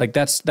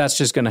 That's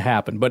just going to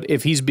happen. But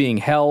if he's being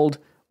held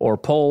or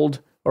pulled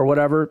or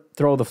whatever,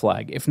 throw the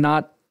flag. If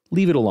not,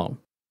 leave it alone.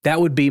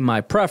 That would be my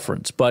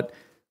preference, but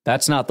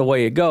that's not the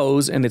way it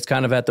goes, and it's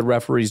kind of at the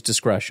referee's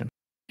discretion.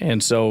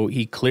 And so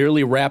he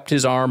clearly wrapped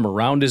his arm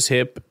around his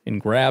hip and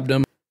grabbed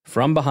him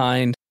from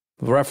behind.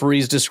 The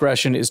referee's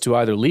discretion is to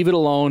either leave it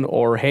alone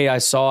or, hey, I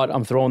saw it,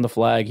 I'm throwing the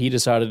flag. He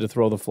decided to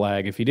throw the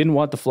flag. If he didn't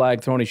want the flag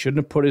thrown, he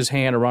shouldn't have put his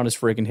hand around his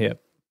freaking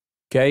hip.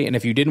 Okay? And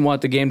if you didn't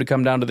want the game to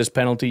come down to this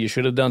penalty, you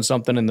should have done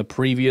something in the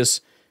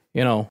previous,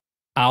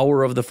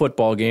 hour of the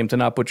football game to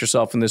not put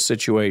yourself in this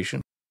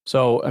situation.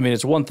 So,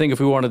 it's one thing if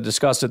we want to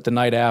discuss it the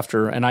night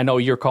after, and I know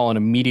you're calling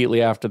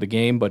immediately after the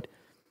game, but,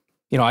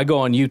 I go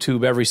on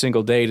YouTube every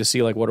single day to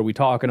see, what are we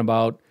talking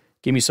about?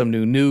 give me some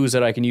new news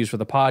that I can use for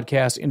the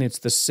podcast, and it's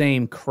the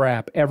same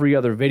crap. Every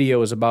other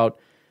video is about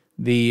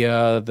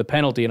the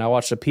penalty, and I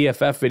watched a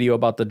PFF video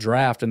about the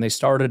draft, and they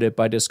started it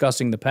by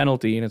discussing the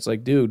penalty, and it's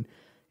like, dude,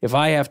 if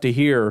I have to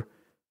hear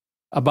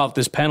about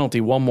this penalty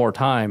one more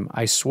time,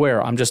 I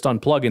swear I'm just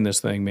unplugging this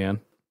thing,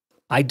 man.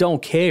 I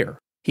don't care.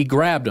 He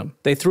grabbed him.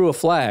 They threw a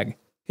flag.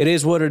 It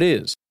is what it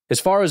is. As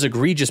far as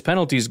egregious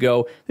penalties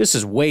go, this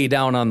is way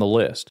down on the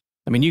list.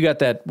 I mean, you got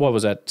that, what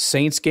was that,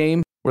 Saints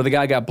game, where the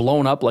guy got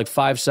blown up like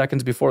 5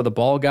 seconds before the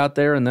ball got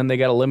there, and then they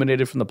got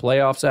eliminated from the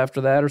playoffs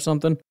after that or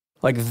something.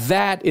 Like,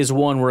 that is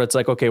one where it's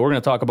like, okay, we're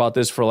going to talk about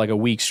this for like a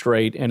week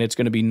straight, and it's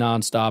going to be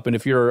nonstop. And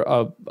if you're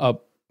a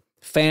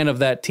fan of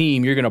that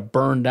team, you're going to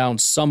burn down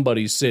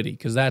somebody's city,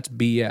 because that's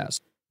BS.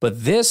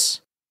 But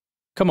this,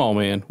 come on,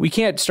 man. We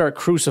can't start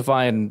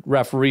crucifying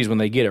referees when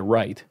they get it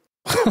right.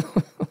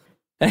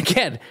 And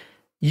again,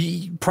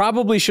 you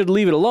probably should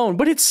leave it alone,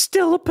 but it's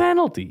still a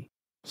penalty.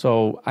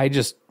 So I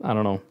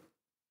don't know.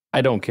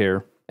 I don't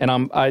care. And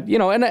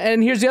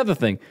and here's the other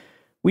thing.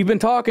 We've been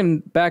talking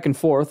back and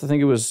forth. I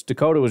think it was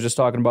Dakota was just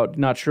talking about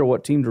not sure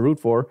what team to root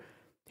for.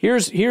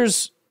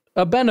 Here's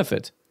a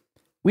benefit.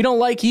 We don't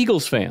like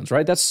Eagles fans,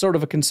 right? That's sort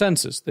of a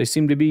consensus. They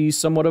seem to be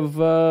somewhat of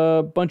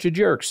a bunch of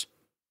jerks.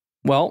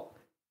 Well,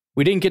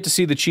 we didn't get to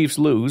see the Chiefs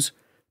lose,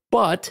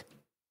 but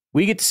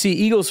we get to see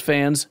Eagles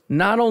fans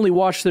not only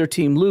watch their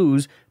team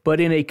lose, but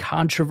in a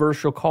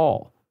controversial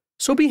call.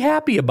 So be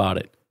happy about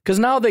it, because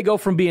now they go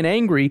from being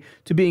angry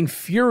to being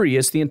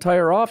furious the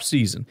entire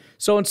offseason.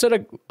 So instead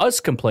of us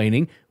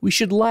complaining, we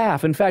should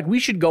laugh. In fact, we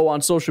should go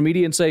on social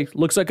media and say,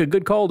 looks like a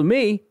good call to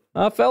me,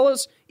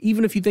 fellas?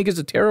 Even if you think it's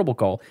a terrible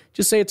call,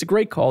 just say it's a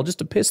great call just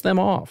to piss them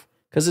off,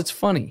 because it's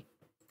funny.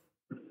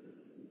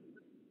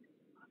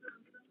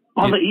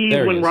 On the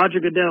eve when Roger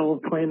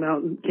Goodell came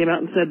out and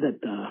said that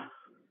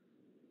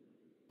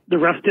the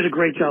refs did a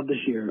great job this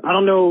year. I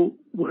don't know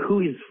who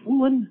he's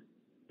fooling.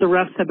 The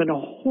refs have been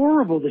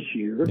horrible this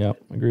year. Yeah,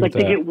 I agree with that.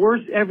 Like, they get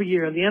worse every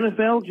year. And the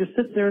NFL just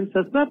sits there and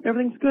says, nope,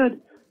 everything's good.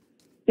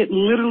 It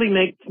literally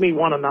makes me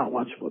want to not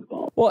watch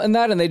football. Well, and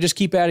they just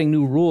keep adding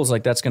new rules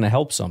like that's going to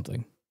help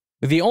something.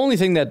 The only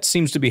thing that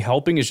seems to be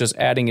helping is just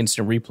adding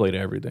instant replay to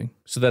everything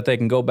so that they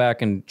can go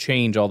back and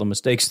change all the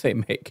mistakes they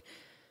make.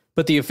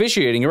 But the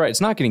officiating, you're right,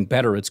 it's not getting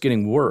better, it's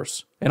getting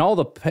worse. And all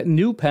the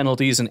new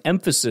penalties and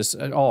emphasis,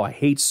 I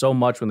hate so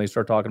much when they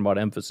start talking about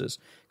emphasis,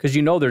 because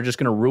you know they're just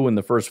going to ruin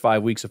the first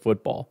 5 weeks of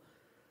football.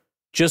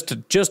 Just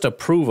to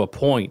prove a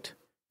point,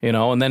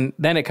 and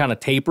then it kind of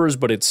tapers,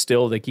 but it's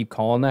still, they keep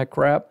calling that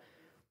crap.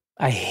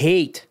 I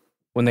hate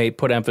when they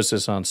put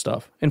emphasis on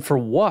stuff. And for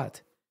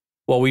what?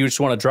 Well, we just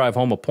want to drive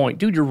home a point.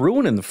 Dude, you're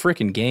ruining the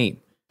freaking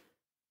game.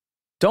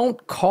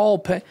 Don't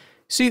call...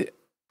 See...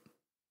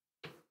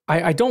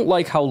 I don't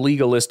like how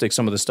legalistic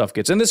some of the stuff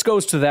gets. And this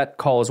goes to that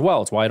call as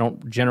well. It's why I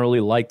don't generally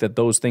like that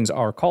those things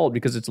are called,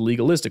 because it's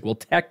legalistic. Well,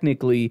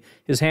 technically,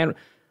 his hand...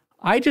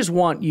 I just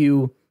want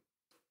you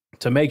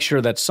to make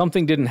sure that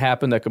something didn't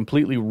happen that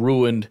completely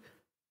ruined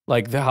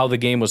how the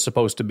game was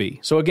supposed to be.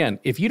 So again,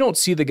 if you don't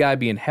see the guy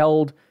being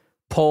held,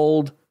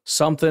 pulled,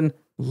 something,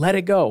 let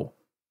it go.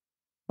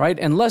 Right?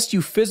 Unless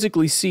you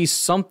physically see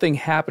something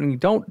happening,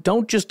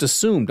 don't just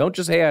assume. Don't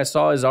just, hey, I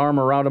saw his arm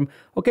around him.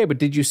 Okay, but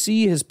did you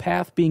see his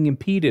path being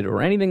impeded or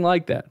anything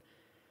like that?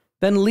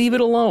 Then leave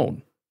it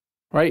alone.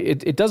 Right?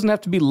 It doesn't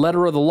have to be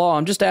letter of the law.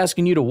 I'm just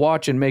asking you to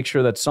watch and make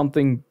sure that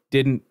something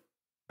didn't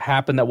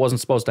happen that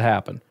wasn't supposed to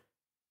happen.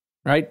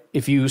 Right?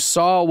 If you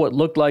saw what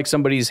looked like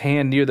somebody's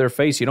hand near their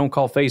face, you don't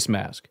call face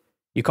mask.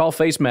 You call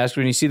face mask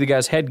when you see the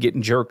guy's head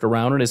getting jerked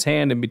around and his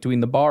hand in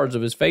between the bars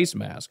of his face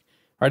mask.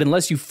 Right,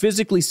 unless you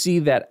physically see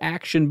that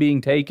action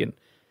being taken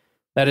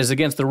that is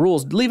against the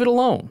rules, leave it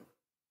alone.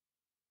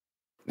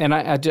 And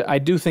I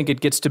do think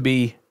it gets to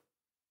be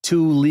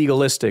too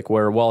legalistic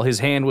where, well, his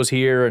hand was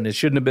here and it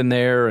shouldn't have been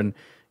there, and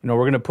we're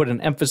going to put an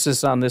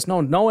emphasis on this.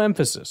 No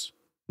emphasis.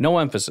 No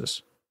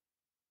emphasis.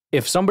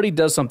 If somebody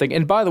does something,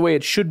 and by the way,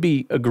 it should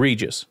be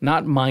egregious,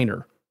 not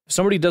minor. If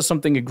somebody does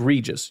something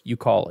egregious, you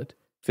call it.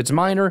 If it's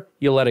minor,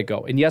 you let it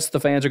go. And yes, the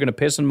fans are going to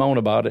piss and moan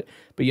about it,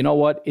 but you know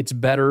what? It's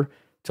better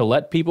to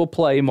let people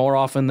play more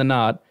often than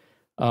not,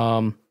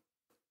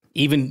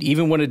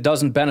 even when it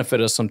doesn't benefit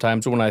us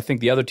sometimes, when I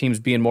think the other team's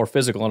being more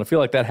physical. And I feel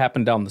like that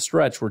happened down the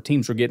stretch where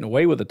teams were getting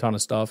away with a ton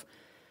of stuff.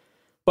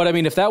 But, I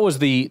mean, if that was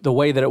the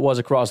way that it was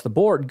across the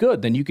board,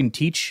 good. Then you can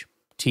teach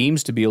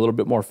teams to be a little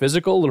bit more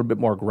physical, a little bit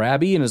more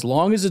grabby, and as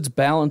long as it's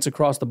balanced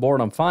across the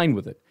board, I'm fine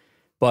with it.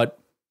 But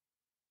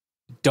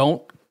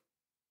don't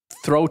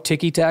throw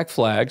ticky-tack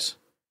flags,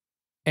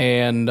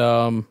 and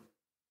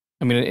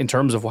in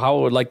terms of how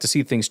I would like to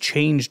see things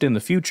changed in the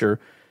future,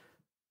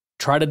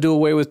 try to do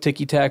away with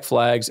ticky-tack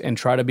flags and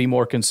try to be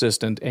more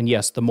consistent. And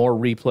yes, the more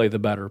replay, the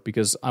better,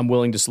 because I'm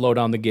willing to slow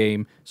down the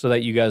game so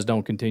that you guys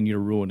don't continue to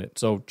ruin it.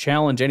 So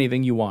challenge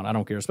anything you want. I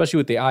don't care. Especially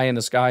with the eye in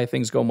the sky,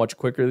 things go much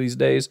quicker these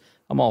days.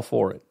 I'm all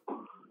for it.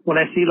 When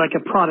I see like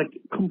a product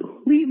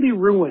completely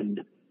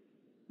ruined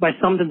by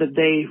something that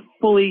they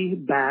fully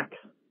back,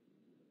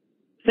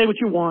 say what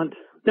you want,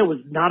 there was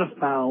not a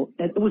foul,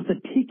 and it was the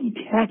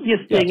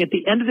ticky-tackiest thing at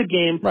the end of the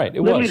game. Right,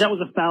 it Literally, was. that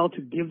was a foul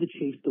to give the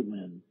Chiefs the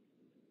win.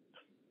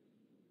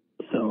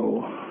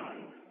 So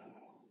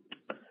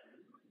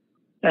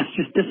that's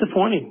just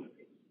disappointing.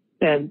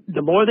 And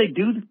the more they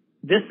do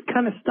this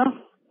kind of stuff,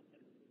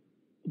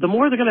 the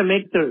more they're going to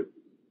make the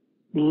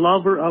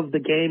lover of the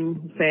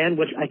game fan,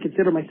 which I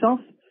consider myself,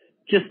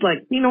 just like,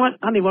 you know what?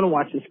 I don't even want to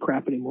watch this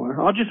crap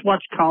anymore. I'll just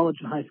watch college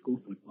and high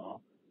school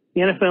football.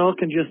 The NFL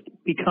can just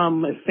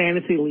become a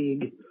fantasy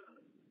league,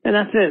 and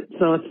that's it.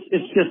 So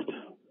it's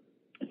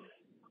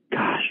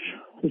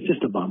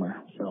just a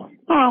bummer. So,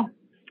 oh well.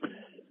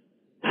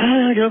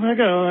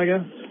 I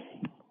guess.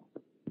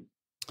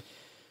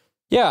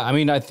 Yeah, I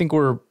mean, I think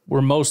we're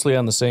mostly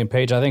on the same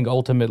page. I think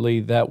ultimately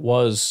that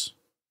was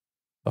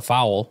a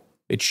foul.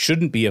 It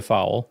shouldn't be a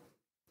foul,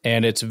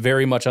 and it's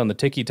very much on the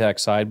ticky-tack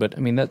side. But,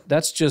 I mean,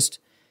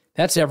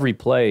 that's every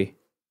play.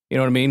 You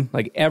know what I mean?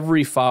 Like,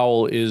 every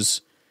foul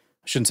is,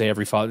 I shouldn't say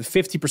every foul,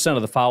 50%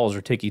 of the fouls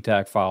are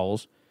ticky-tack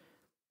fouls.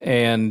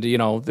 And, you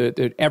know,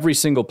 every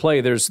single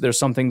play, there's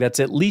something that's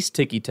at least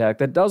ticky-tack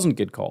that doesn't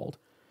get called.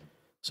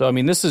 So, I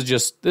mean, this is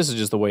just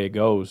the way it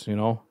goes, you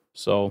know?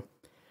 So,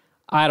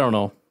 I don't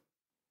know.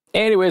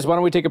 Anyways, why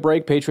don't we take a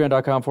break?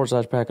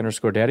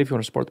 Patreon.com/Pack_Daddy if you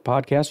want to support the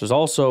podcast. There's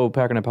also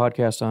Packernet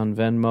Podcast on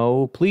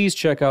Venmo. Please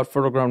check out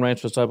Fertile Ground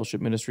Ranch Discipleship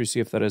Ministry. See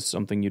if that is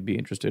something you'd be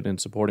interested in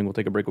supporting. We'll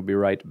take a break. We'll be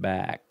right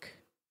back.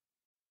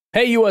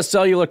 Hey, U.S.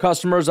 Cellular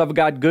customers, I've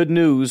got good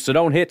news, so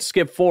don't hit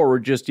skip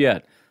forward just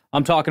yet.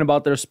 I'm talking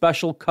about their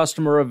special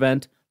customer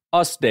event,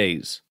 Us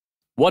Days.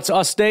 What's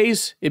Us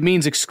Days? It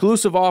means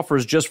exclusive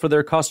offers just for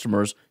their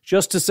customers,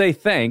 just to say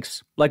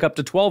thanks, like up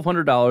to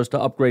 $1,200 to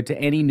upgrade to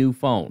any new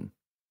phone.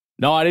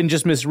 No, I didn't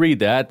just misread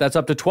that. That's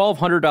up to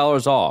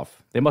 $1,200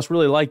 off. They must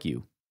really like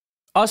you.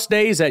 Us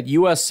Days at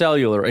U.S.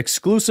 Cellular.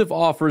 Exclusive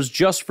offers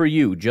just for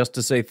you, just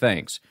to say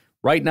thanks.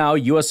 Right now,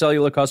 U.S.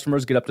 Cellular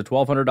customers get up to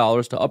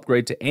 $1,200 to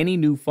upgrade to any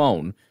new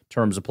phone.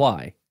 Terms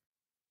apply.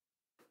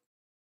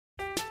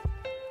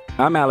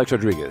 I'm Alex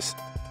Rodriguez.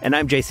 And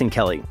I'm Jason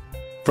Kelly.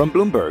 From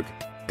Bloomberg,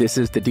 this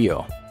is The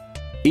Deal.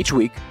 Each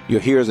week,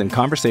 you'll hear us in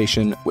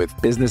conversation with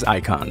business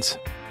icons.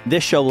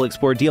 This show will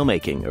explore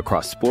deal-making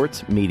across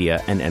sports,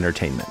 media, and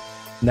entertainment.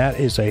 That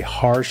is a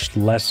harsh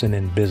lesson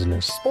in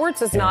business.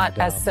 Sports is not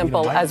as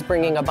simple as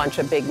bringing a bunch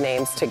of big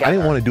names together. I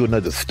didn't want to do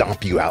another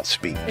stomp you out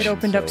speech. It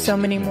opened up so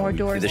many more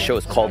doors. The show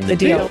is called The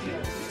Deal.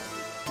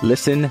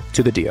 Listen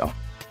to The Deal.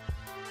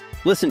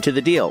 Listen to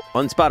The Deal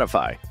on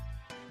Spotify.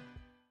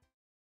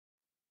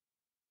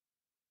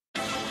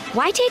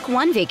 Why take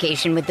one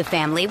vacation with the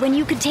family when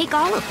you could take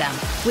all of them?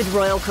 With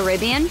Royal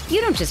Caribbean, you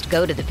don't just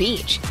go to the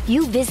beach.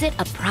 You visit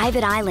a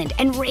private island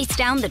and race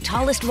down the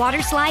tallest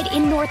water slide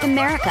in North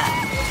America.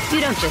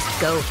 You don't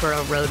just go for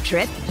a road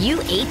trip. You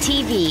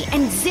ATV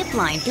and zip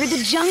line through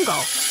the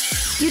jungle.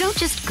 You don't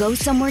just go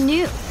somewhere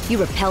new.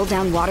 You rappel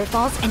down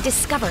waterfalls and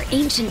discover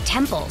ancient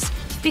temples.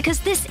 Because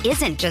this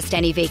isn't just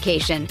any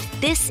vacation.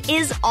 This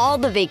is all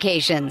the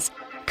vacations.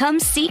 Come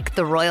seek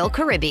the Royal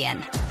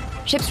Caribbean.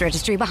 Ships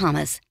Registry,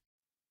 Bahamas.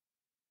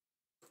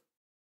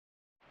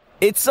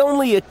 It's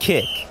only a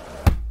kick,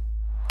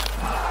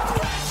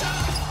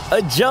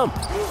 a jump,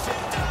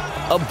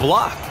 a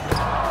block.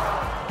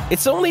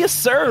 It's only a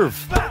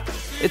serve.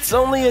 It's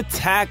only a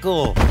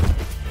tackle,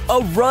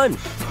 a run.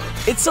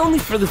 It's only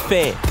for the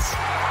fans.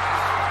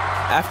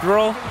 After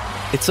all,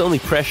 it's only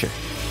pressure.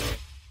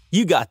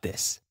 You got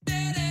this.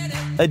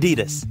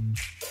 Adidas.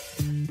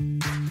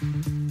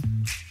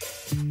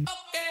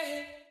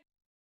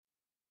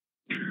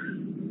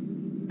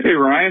 Hey,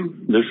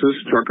 Ryan, this is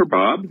Trucker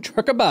Bob.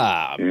 Trucker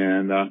Bob.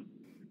 And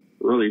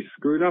really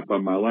screwed up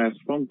on my last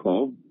phone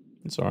call.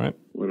 It's all right.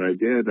 What I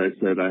did, I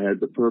said I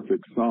had the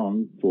perfect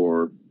song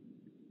for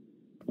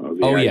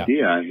the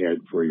idea I had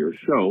for your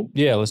show.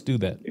 Yeah, let's do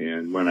that.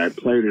 And when I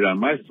played it on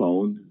my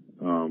phone,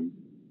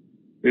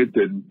 it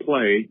didn't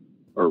play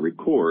or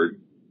record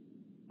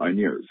on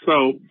yours.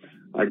 So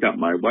I got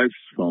my wife's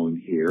phone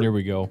here. There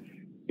we go.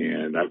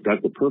 And I've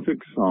got the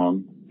perfect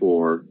song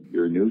for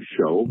your new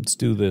show. Let's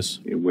do this.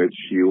 In which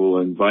you will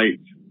invite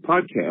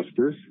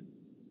podcasters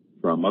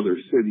from other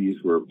cities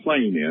we're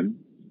playing in,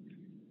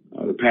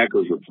 the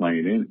Packers are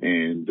playing in,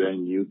 and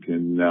then you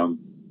can,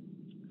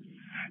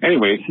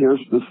 anyways, here's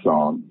the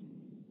song.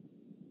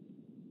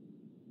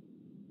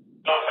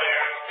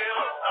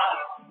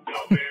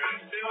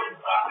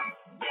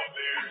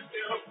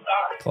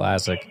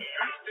 Classic.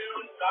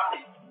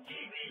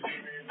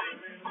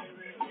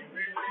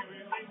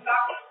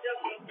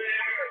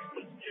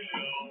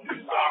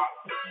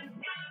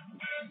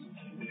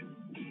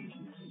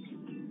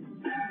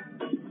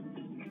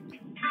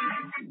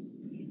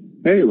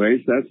 Anyways,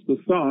 that's the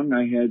song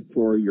I had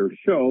for your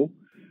show.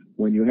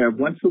 When you have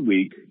once a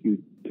week, you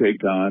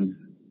take on,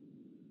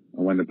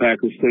 when the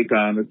Packers take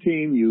on a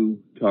team, you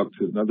talk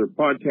to another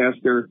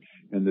podcaster,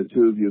 and the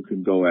two of you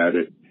can go at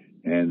it,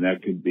 and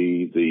that could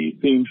be the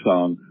theme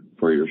song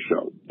for your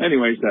show.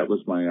 Anyways, that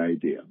was my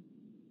idea.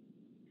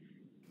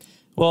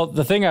 Well,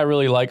 the thing I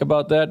really like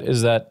about that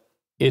is that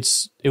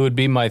it would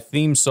be my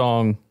theme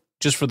song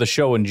just for the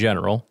show in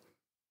general.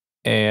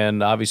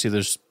 And obviously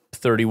there's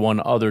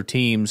 31 other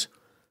teams.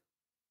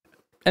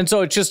 And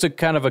so it's just a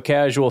kind of a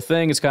casual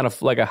thing. It's kind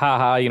of like a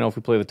ha-ha, if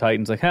we play the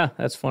Titans, like,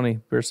 that's funny.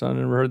 Bears, I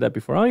never heard that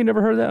before. Oh, you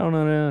never heard that? Oh,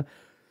 no.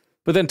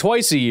 But then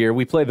twice a year,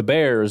 we play the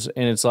Bears,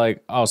 and it's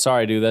like, oh,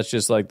 sorry, dude, that's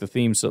just like the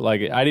theme. So,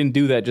 like, I didn't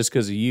do that just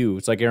because of you.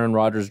 It's like Aaron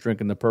Rodgers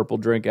drinking the purple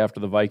drink after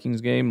the Vikings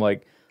game.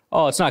 Like,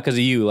 oh, it's not because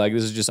of you. Like,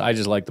 this is just, I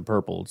just like the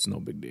purple. It's no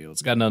big deal.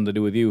 It's got nothing to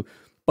do with you.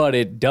 But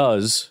it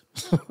does.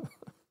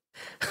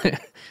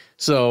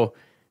 So,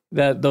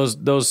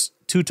 those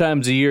 2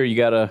 times a year, you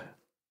got to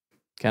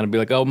kind of be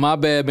like, oh, my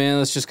bad, man.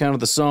 That's just kind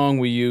of the song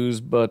we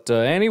use. But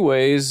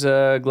anyways,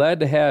 glad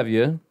to have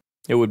you.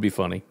 It would be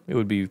funny. It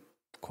would be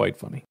quite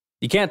funny.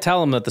 You can't tell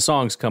them that the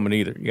song's coming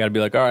either. You got to be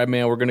like, all right,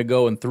 man, we're going to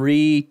go in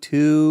 3,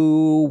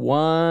 2,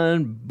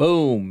 1,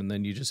 boom. And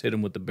then you just hit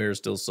them with the Bears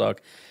still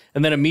suck.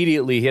 And then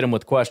immediately hit them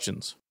with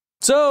questions.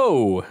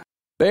 So,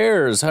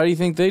 Bears, how do you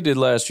think they did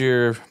last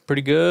year?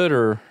 Pretty good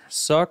or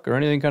suck or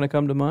anything kind of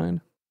come to mind?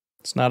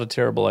 It's not a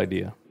terrible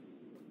idea.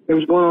 Hey,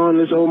 what's going on?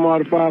 This Omar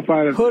the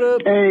firefighter. Put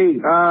up. Hey,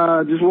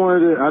 just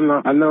wanted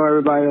to, I know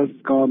everybody else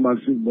is calling about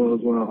Super Bowl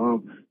as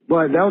well.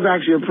 But that was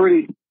actually a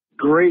pretty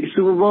great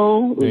Super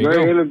Bowl. It was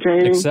very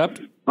entertaining.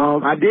 Except?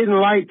 I didn't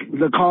like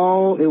the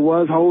call. It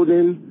was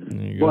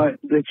holding. But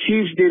the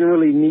Chiefs didn't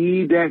really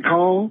need that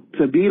call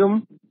to beat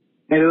them.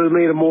 And it would have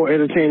made a more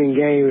entertaining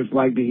game if,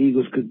 like, the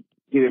Eagles could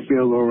get in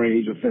field goal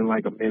range within,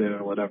 like, a minute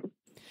or whatever.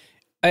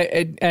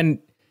 And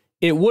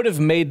it would have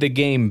made the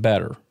game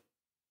better.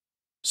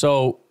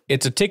 So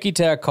it's a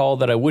ticky-tack call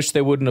that I wish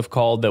they wouldn't have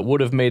called that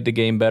would have made the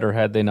game better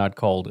had they not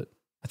called it.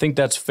 I think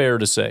that's fair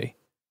to say.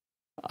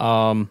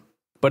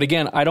 But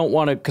again, I don't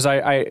want to, because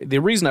the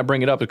reason I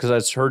bring it up is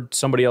because I heard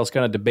somebody else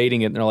kind of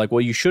debating it, and they're like,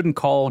 well, you shouldn't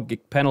call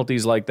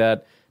penalties like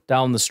that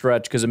down the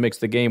stretch because it makes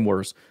the game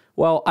worse.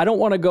 Well, I don't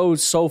want to go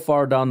so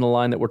far down the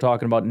line that we're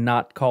talking about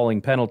not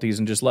calling penalties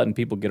and just letting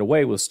people get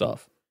away with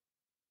stuff.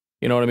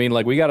 You know what I mean?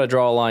 Like, we got to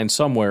draw a line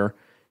somewhere.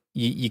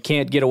 You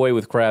can't get away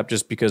with crap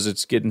just because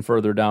it's getting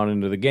further down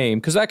into the game,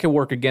 because that can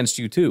work against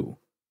you too,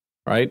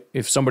 right?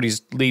 If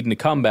somebody's leading a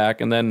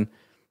comeback and then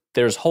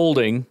there's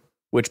holding,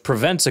 which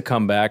prevents a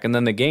comeback, and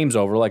then the game's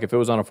over. Like, if it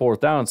was on a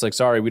 4th down, it's like,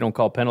 sorry, we don't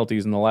call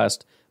penalties in the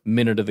last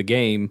minute of the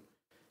game.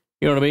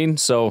 You know what I mean?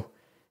 So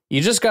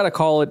you just got to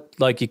call it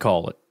like you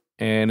call it.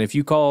 And if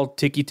you call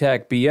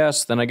ticky-tack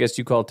BS, then I guess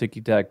you call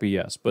ticky-tack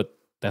BS. But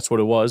that's what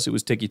it was. It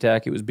was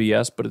ticky-tack. It was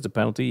BS, but it's a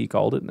penalty. You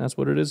called it, and that's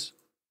what it is.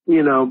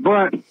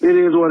 But it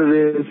is what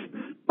it is.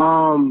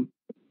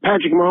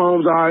 Patrick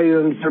Mahomes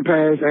already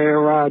surpassed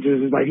Aaron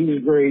Rodgers. It's like,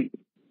 he's great.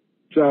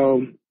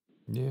 So...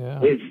 yeah,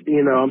 it's,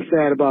 I'm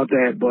sad about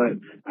that, but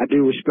I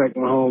do respect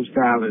Mahomes'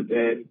 talent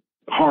and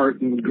heart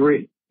and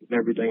grit and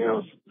everything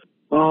else.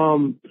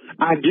 I'm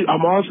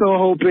also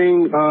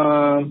hoping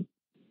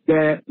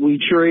that we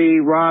trade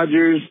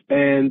Rodgers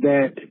and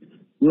that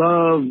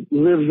Love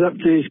lives up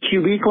to his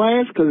QB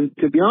class, because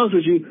to be honest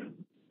with you,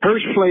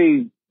 Hurts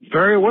played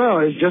very well.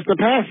 It's just a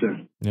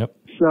passer. Yep.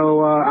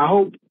 So I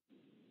hope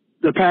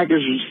the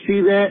Packers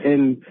see that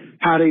and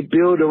how they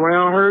build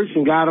around Hurts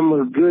and got him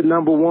a good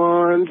number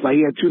ones. Like,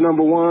 he had 2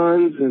 number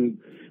ones, and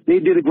they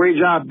did a great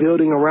job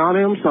building around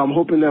him. So I'm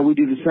hoping that we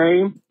do the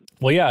same.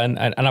 Well, yeah, and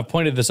I've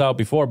pointed this out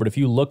before, but if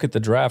you look at the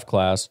draft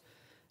class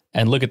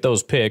and look at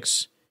those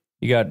picks,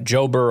 you got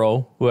Joe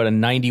Burrow, who had a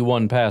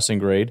 91 passing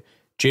grade,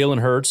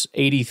 Jalen Hurts,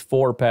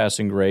 84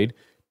 passing grade,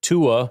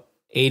 Tua,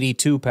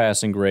 82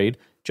 passing grade,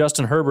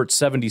 Justin Herbert,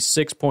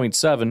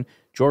 76.7,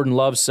 Jordan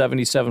Love,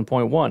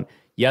 77.1.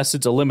 Yes,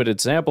 it's a limited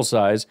sample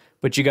size,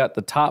 but you got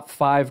the top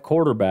 5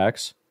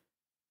 quarterbacks.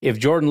 If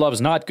Jordan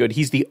Love's not good,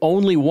 he's the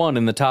only one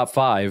in the top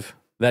 5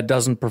 that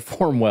doesn't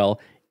perform well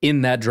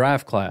in that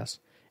draft class.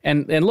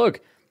 And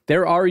look,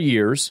 there are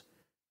years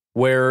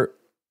where,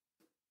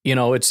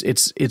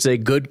 it's a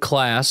good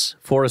class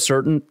for a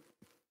certain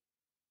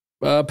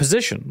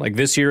position. Like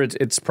this year,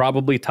 it's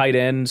probably tight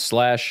end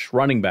 /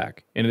 running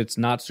back, and it's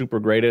not super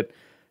great at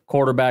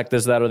quarterback,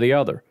 this, that, or the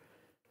other.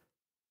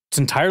 It's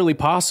entirely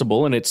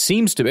possible, and it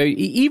seems to be,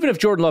 even if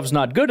Jordan Love's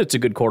not good, it's a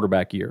good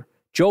quarterback year.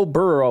 Joe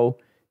Burrow,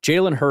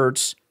 Jalen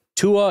Hurts,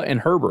 Tua,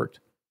 and Herbert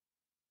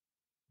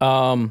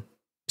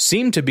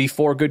seem to be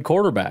 4 good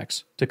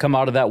quarterbacks to come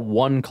out of that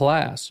one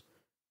class.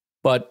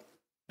 But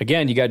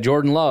again, you got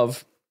Jordan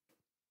Love,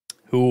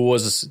 who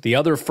was the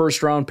other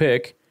first-round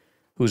pick,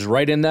 who's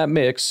right in that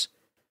mix,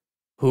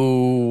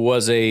 who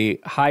was a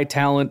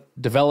high-talent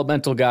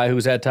developmental guy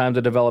who's had time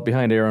to develop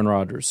behind Aaron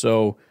Rodgers.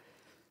 So,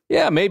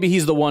 yeah, maybe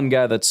he's the one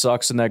guy that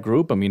sucks in that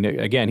group. I mean,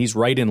 again, he's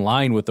right in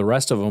line with the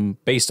rest of them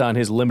based on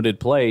his limited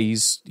play.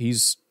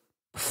 He's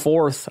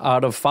 4th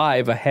out of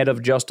 5 ahead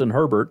of Justin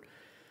Herbert.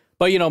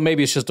 But,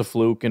 maybe it's just a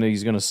fluke and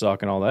he's going to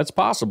suck and all that. It's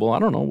possible. I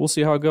don't know. We'll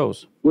see how it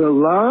goes. Well,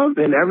 Love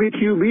and every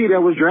QB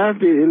that was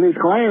drafted in this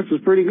class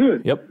was pretty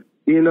good. Yep.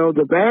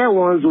 The bad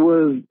ones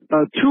was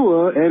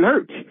Tua and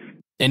Hurts.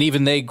 And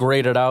even they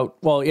graded out,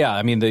 well, yeah,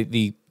 I mean,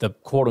 the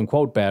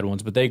quote-unquote bad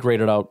ones, but they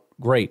graded out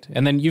great.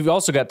 And then you've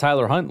also got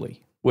Tyler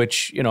Huntley,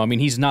 which,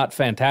 he's not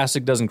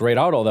fantastic, doesn't grade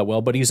out all that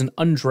well, but he's an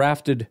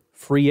undrafted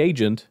free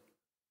agent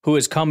who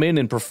has come in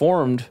and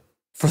performed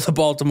for the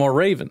Baltimore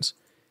Ravens.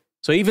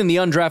 So even the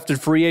undrafted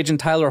free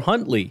agent Tyler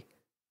Huntley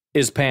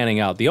is panning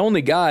out. The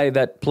only guy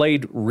that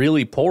played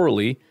really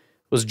poorly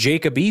was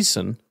Jacob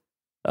Eason,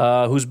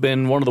 who's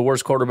been one of the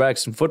worst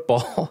quarterbacks in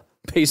football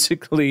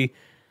basically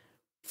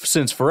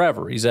since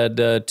forever. He's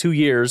had 2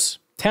 years,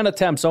 10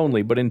 attempts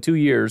only, but in 2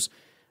 years,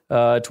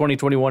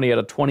 2021, he had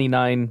a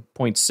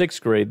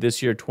 29.6 grade.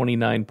 This year,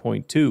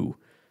 29.2.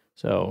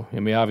 So, I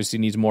mean, obviously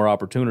needs more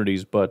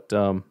opportunities, but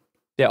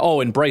yeah.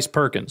 Oh, and Bryce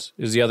Perkins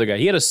is the other guy.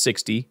 He had a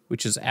 60,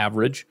 which is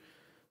average.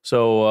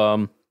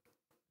 So,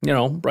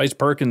 Bryce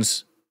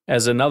Perkins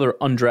as another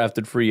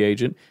undrafted free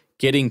agent,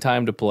 getting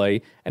time to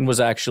play, and was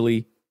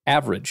actually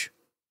average.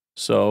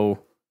 So,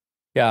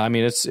 yeah, I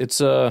mean,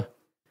 it's a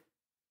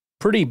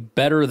pretty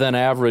better than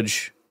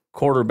average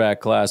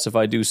quarterback class, if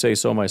I do say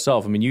so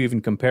myself. I mean, you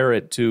even compare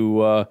it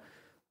to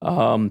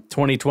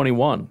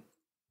 2021.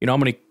 You know how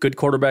many good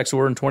quarterbacks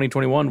were in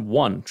 2021?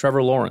 One,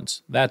 Trevor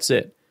Lawrence. That's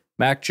it.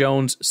 Mac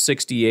Jones,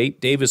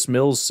 68. Davis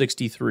Mills,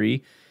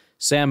 63.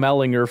 Sam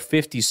Ellinger,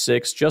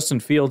 56. Justin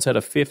Fields had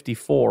a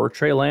 54.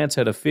 Trey Lance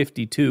had a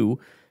 52.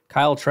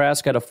 Kyle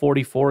Trask had a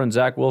 44, and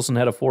Zach Wilson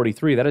had a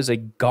 43. That is a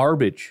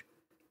garbage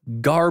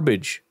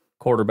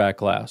quarterback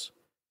class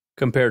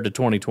compared to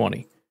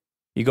 2020.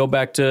 You go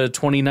back to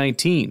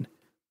 2019.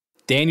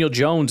 Daniel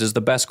Jones is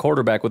the best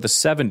quarterback with a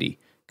 70.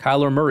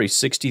 Kyler Murray,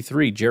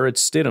 63. Jarrett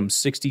Stidham,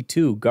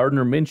 62.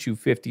 Gardner Minshew,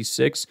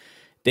 56.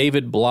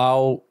 David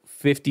Blau,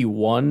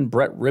 51.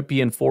 Brett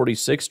Ripien,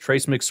 46.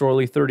 Trace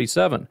McSorley,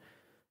 37.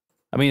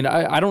 I mean,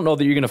 I don't know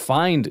that you're going to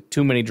find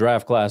too many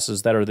draft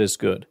classes that are this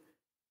good.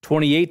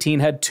 2018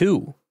 had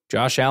 2.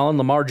 Josh Allen,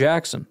 Lamar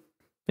Jackson.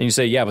 And you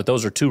say, yeah, but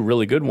those are 2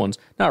 really good ones.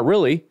 Not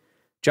really.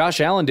 Josh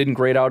Allen didn't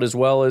grade out as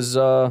well as,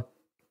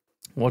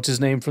 what's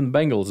his name from the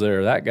Bengals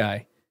there, that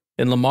guy.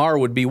 And Lamar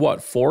would be what,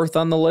 4th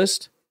on the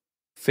list?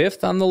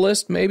 5th on the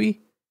list,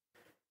 maybe?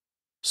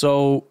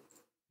 So,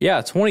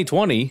 yeah,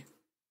 2020,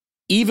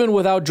 even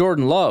without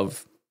Jordan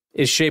Love,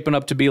 is shaping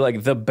up to be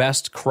like the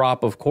best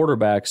crop of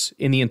quarterbacks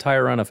in the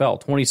entire NFL.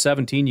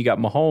 2017, you got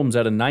Mahomes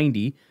at a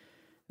 90,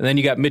 and then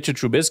you got Mitchell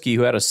Trubisky,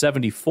 who had a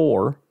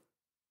 74,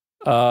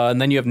 and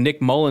then you have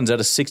Nick Mullins at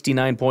a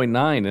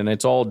 69.9, and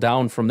it's all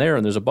down from there.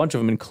 And there's a bunch of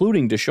them,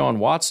 including Deshaun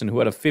Watson, who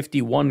had a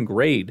 51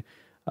 grade.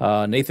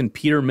 Nathan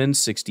Peterman,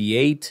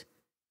 68.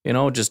 You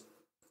know, just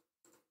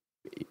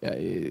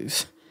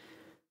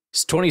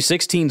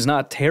 2016 is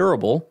not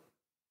terrible.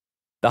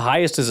 The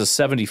highest is a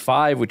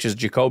 75, which is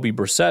Jacoby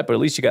Brissett, but at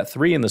least you got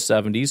 3 in the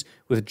 70s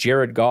with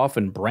Jared Goff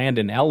and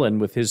Brandon Allen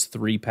with his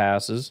 3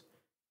 passes.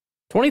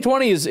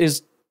 2020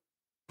 is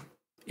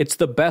it's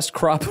the best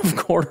crop of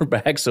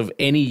quarterbacks of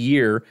any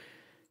year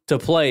to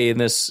play in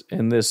this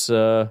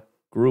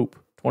group.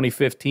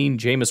 2015,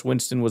 Jameis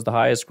Winston was the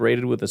highest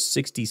graded with a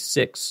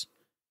 66.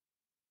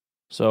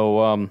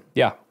 So,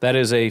 yeah, that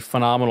is a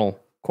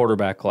phenomenal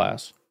quarterback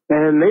class.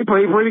 And they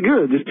play pretty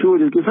good. Just Tua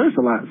just gets hurt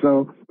a lot.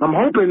 So I'm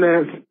hoping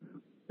that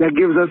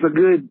gives us a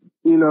good,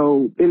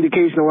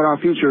 indication of what our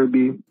future would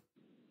be.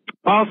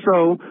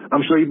 Also,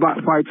 I'm sure you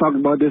probably talked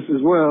about this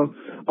as well.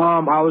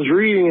 I was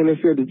reading and they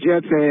said the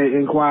Jets had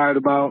inquired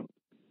about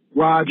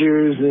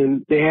Rodgers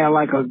and they had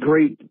like a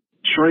great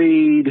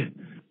trade.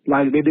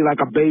 Like they did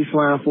like a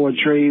baseline for a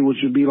trade, which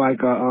would be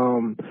like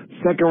a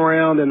second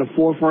round and a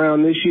 4th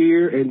round this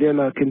year, and then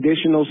a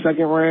conditional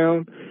second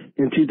round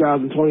in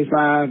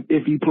 2025.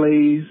 If he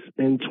plays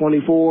in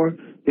 24,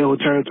 it will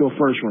turn into a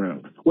 1st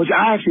round, which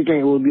I actually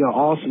think it would be an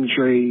awesome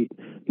trade.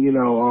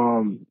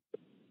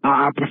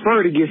 I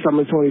prefer to get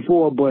something in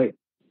 24, but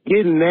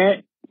getting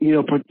that,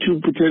 2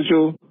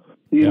 potential,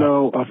 a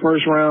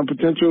 1st round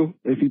potential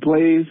if he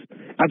plays,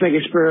 I think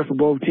it's fair for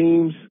both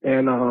teams.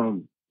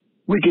 And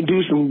we can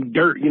do some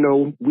dirt.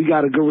 We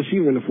got a good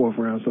receiver in the 4th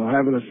round, so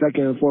having a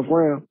 2nd and 4th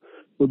round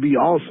would be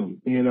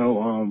awesome.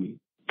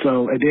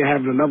 So and then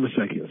having another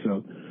 2nd.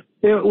 So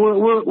yeah,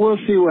 we'll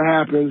see what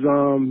happens.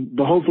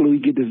 But hopefully we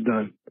get this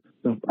done.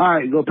 So, all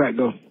right, go Pack,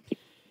 go.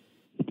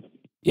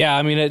 Yeah,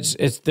 I mean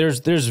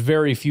there's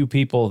very few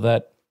people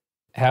that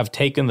have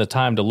taken the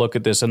time to look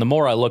at this, and the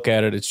more I look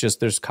at it, it's just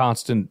there's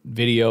constant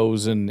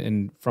videos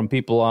and from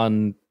people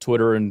on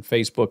Twitter and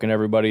Facebook and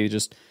everybody,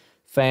 just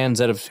fans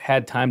that have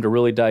had time to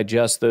really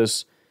digest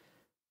this.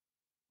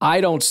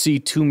 I don't see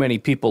too many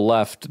people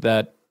left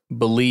that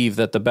believe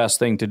that the best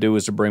thing to do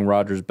is to bring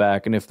Rodgers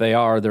back, and if they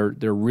are,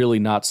 they're really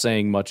not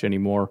saying much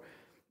anymore.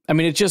 I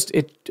mean,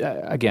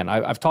 again,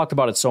 I've talked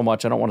about it so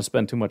much, I don't want to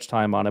spend too much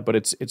time on it, but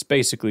it's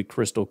basically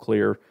crystal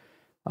clear.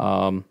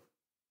 Love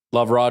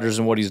Rodgers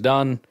and what he's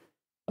done.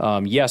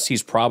 Yes,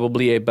 he's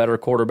probably a better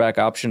quarterback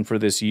option for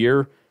this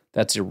year.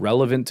 That's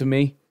irrelevant to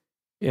me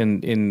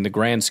in the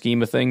grand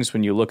scheme of things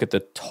when you look at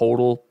the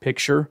total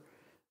picture.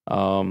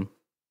 I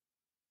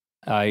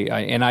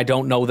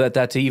don't know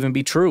that to even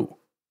be true.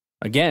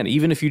 Again,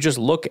 even if you just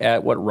look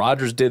at what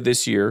Rodgers did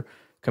this year,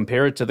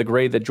 compare it to the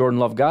grade that Jordan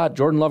Love got,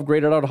 Jordan Love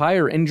graded out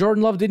higher, and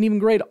Jordan Love didn't even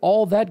grade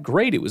all that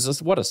great. It was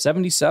just, a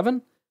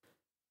 77?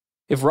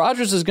 If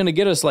Rodgers is going to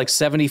get us like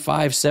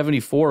 75,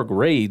 74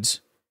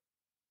 grades,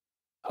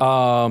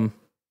 yeah,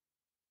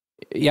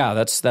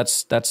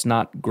 that's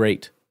not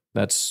great.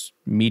 that's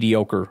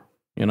mediocre,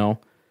 you know?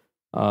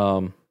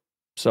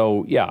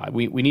 So yeah,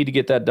 we need to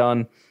get that done.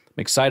 I'm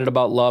excited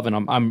about Love, and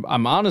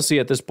I'm honestly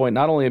at this point,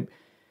 not only,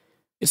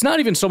 it's not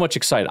even so much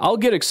excited. I'll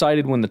get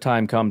excited when the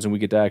time comes and we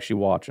get to actually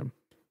watch him.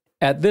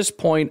 At this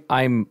point,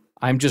 I'm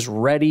just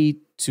ready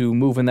to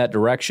move in that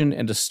direction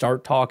and to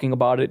start talking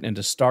about it and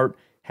to start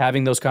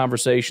having those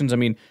conversations. I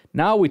mean,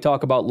 now we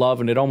talk about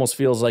Love and it almost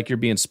feels like you're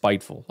being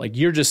spiteful. Like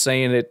you're just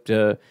saying it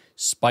to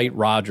spite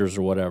Rodgers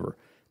or whatever.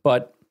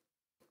 But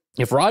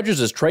if Rodgers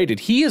is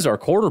traded, he is our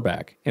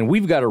quarterback, and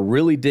we've got to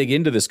really dig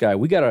into this guy.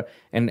 We got to,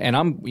 and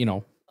I'm, you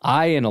know,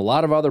 I and a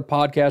lot of other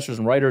podcasters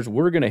and writers,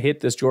 we're going to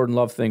hit this Jordan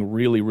Love thing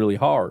really, really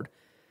hard.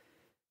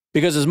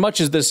 Because as much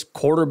as this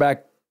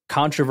quarterback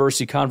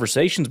controversy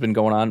conversation's been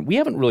going on, we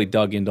haven't really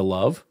dug into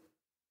Love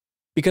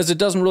because it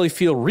doesn't really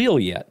feel real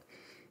yet.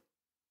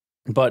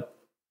 But,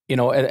 you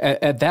know,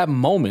 at that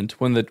moment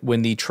when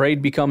the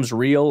trade becomes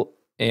real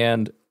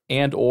and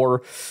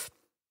or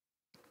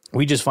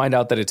we just find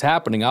out that it's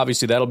happening,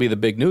 obviously that'll be the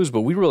big news,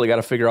 but we really got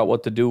to figure out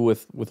what to do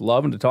with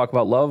Love and to talk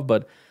about Love.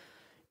 But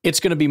it's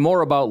going to be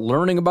more about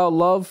learning about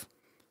Love,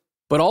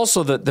 but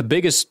also the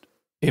biggest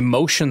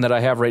emotion that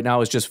I have right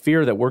now is just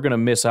fear that we're going to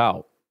miss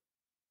out.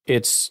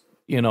 It's,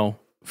 you know,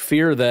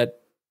 fear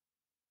that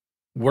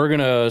we're going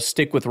to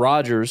stick with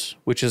Rodgers,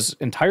 which is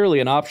entirely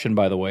an option,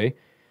 by the way,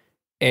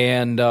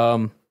 and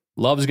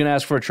Love's going to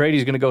ask for a trade.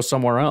 He's going to go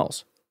somewhere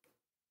else.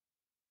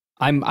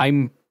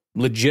 I'm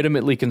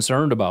legitimately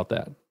concerned about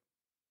that.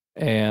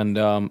 And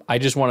I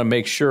just want to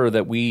make sure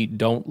that we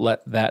don't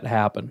let that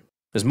happen.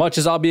 As much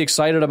as I'll be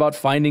excited about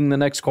finding the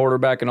next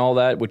quarterback and all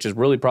that, which is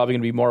really probably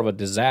going to be more of a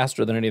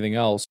disaster than anything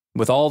else,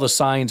 with all the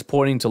signs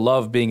pointing to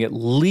Love being at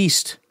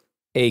least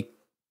a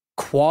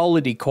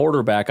quality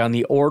quarterback on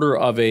the order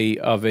of a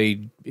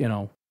you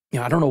know,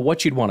 I don't know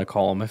what you'd want to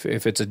call him.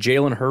 If it's a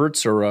Jalen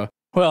Hurts or a,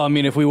 well, I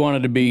mean, if we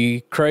wanted to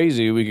be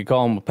crazy, we could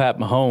call him a Pat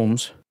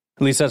Mahomes.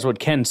 At least that's what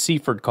Ken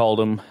Seifert called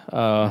him.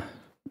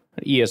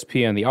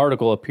 ESPN, the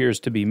article appears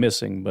to be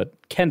missing, but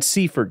Ken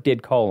Seifert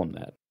did call him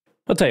that.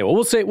 I'll tell you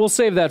what, we'll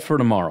save that for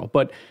tomorrow.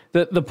 But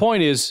the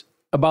point is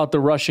about the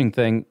rushing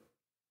thing.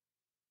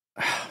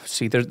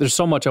 See, there's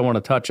so much I want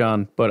to touch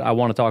on, but I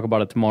want to talk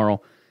about it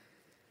tomorrow.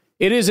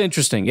 It is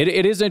interesting.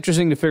 It is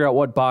interesting to figure out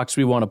what box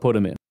we want to put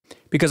him in.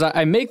 Because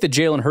I make the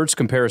Jalen Hurts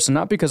comparison,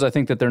 not because I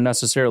think that they're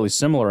necessarily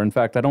similar. In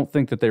fact, I don't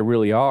think that they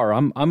really are.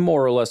 I'm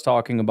more or less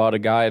talking about a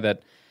guy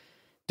that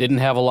didn't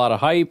have a lot of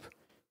hype,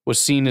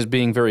 was seen as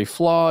being very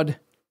flawed,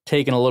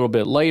 taken a little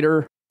bit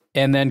later,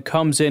 and then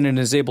comes in and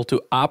is able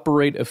to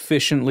operate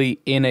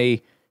efficiently in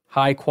a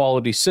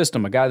high-quality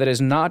system. A guy that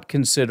is not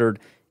considered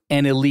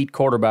an elite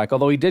quarterback,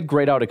 although he did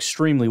grade out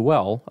extremely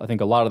well. I think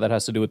a lot of that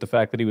has to do with the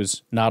fact that he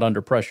was not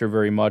under pressure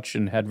very much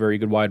and had very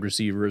good wide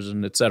receivers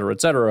and et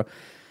cetera,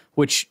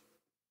 which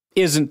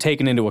isn't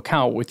taken into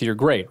account with your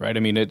grade, right?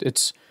 I mean,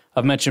 it's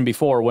I've mentioned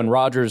before, when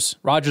Rodgers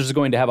is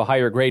going to have a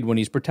higher grade when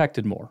he's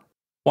protected more.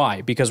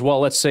 Why? Because,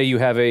 well, let's say you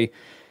have a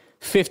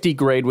 50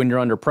 grade when you're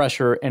under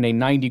pressure and a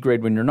 90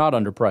 grade when you're not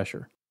under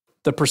pressure.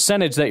 The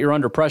percentage that you're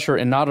under pressure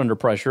and not under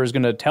pressure is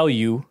going to tell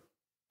you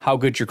how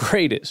good your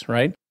grade is,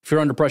 right? If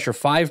you're under pressure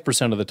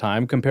 5% of the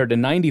time compared to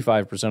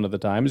 95% of the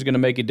time is going to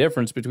make a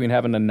difference between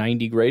having a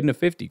 90 grade and a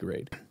 50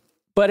 grade.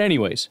 But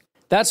anyways,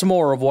 that's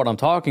more of what I'm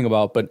talking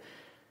about. But,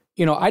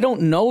 you know, I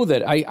don't know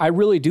that I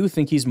really do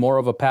think he's more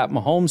of a Pat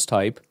Mahomes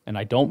type, and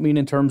I don't mean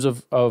in terms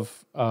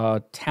of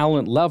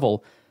talent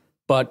level,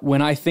 but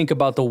when I think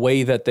about the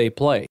way that they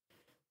play.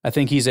 I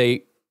think he's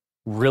a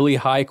really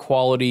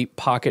high-quality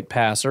pocket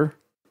passer.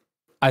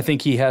 I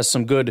think he has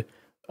some good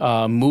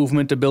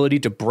movement ability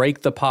to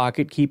break the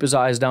pocket, keep his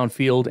eyes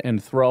downfield,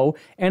 and throw,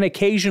 and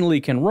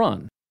occasionally can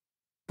run.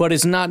 But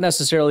is not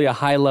necessarily a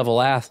high-level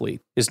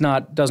athlete. Does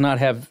not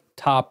have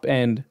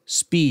top-end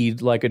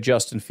speed like a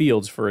Justin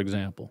Fields, for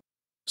example.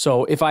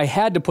 So if I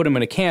had to put him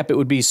in a camp, it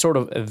would be sort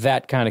of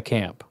that kind of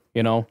camp,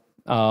 you know?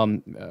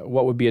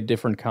 What would be a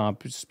different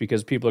comp? Just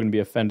because people are going to be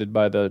offended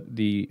by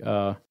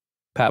the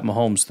Pat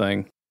Mahomes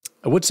thing.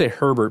 I would say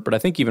Herbert, but I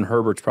think even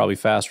Herbert's probably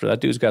faster.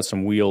 That dude's got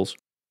some wheels.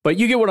 But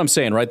you get what I'm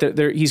saying, right?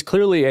 He's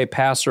clearly a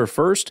passer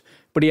first,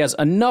 but he has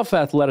enough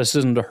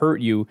athleticism to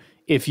hurt you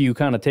if you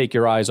kind of take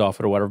your eyes off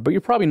it or whatever. But you're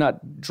probably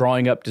not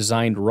drawing up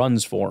designed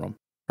runs for him,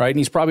 right? And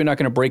he's probably not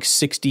going to break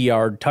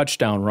 60-yard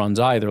touchdown runs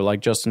either like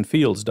Justin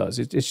Fields does.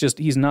 It's just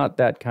he's not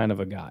that kind of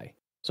a guy.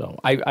 So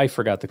I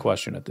forgot the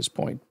question at this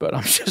point, but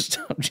I'm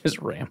just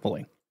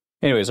rambling.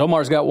 Anyways,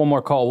 Omar's got one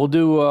more call. We'll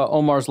do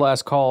Omar's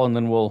last call, and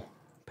then we'll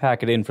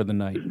pack it in for the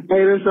night.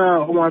 Hey, this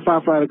Omar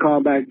Fafa to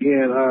call back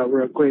again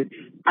real quick.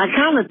 I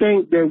kind of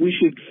think that we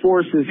should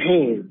force his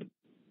hand.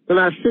 When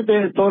I sit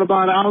there and thought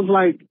about it, I was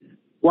like,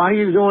 while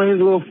he was doing his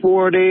little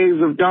 4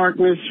 days of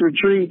darkness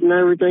retreat and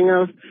everything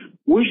else,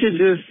 we should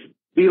just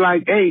be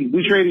like, hey,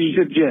 we traded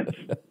you to the Jets.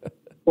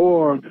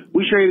 Or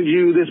we traded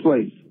you this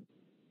place.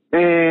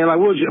 And like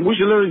we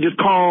should literally just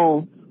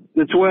call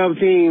the 12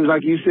 teams,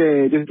 like you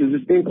said,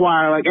 just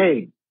inquire, like,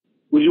 hey,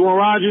 would you want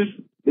Rodgers?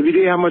 If you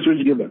did, how much would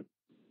you give him?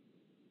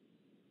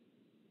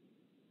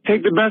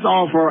 Take the best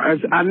offer.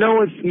 I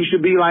know you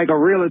should be like a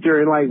realtor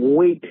and like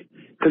wait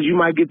because you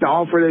might get the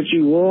offer that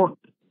you want.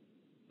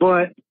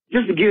 But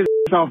just to get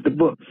his off the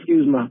books,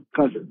 excuse my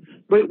cousin.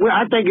 But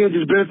I think it would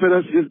just benefit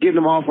us just getting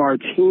him off our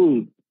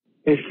team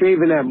and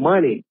saving that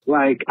money.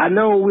 Like, I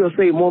know we'll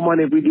save more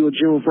money if we do it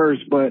June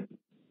 1st, but,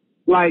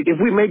 like, if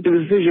we make the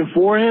decision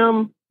for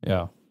him,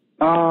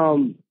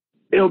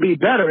 it'll be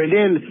better. And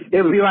then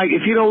it'll be like,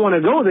 if you don't want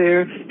to go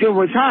there, he'll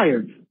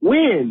retire.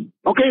 When?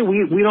 Okay,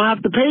 we don't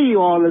have to pay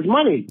you all this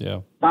money.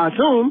 Yeah. I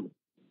assume.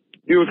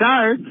 You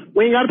retired,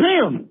 we ain't got to pay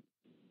him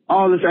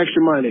all this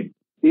extra money,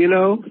 you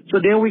know? So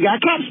then we got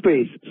cap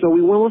space. So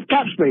we went with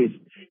cap space.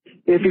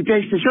 If he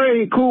takes the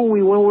trade, cool,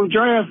 we went with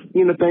draft,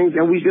 things,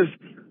 and we just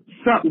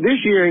suck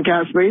this year in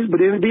cap space, but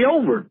it'll be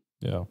over.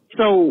 Yeah.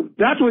 So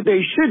that's what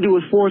they should do,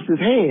 is force his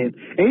hand.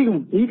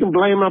 And he can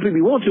blame him if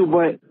he wants to,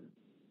 but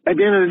at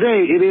the end of the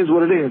day, it is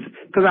what it is.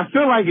 Because I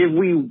feel like if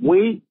we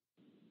wait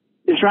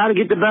and try to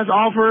get the best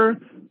offer,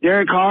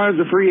 Derek Carr is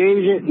a free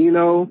agent, he's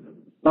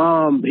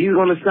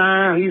going to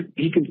sign.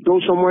 He could go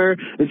somewhere.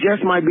 The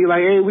Jets might be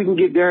like, hey, we can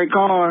get Derek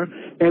Carr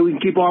and we can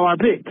keep all our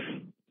picks.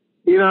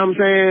 You know what I'm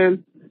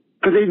saying?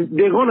 Because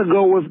they're going to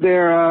go with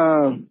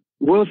their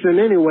Wilson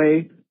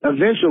anyway,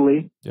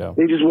 eventually. Yeah.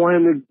 They just want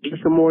him to get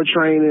some more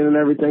training and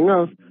everything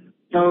else.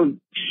 So,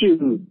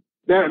 shoot,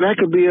 that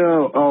could be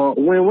a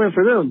win-win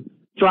for them.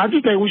 So I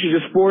just think we should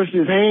just force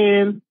his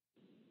hand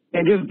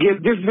and just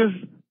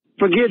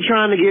forget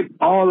trying to get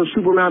all the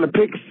super amount of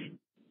picks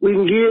we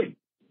can get,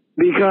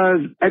 because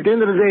at the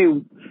end of the day,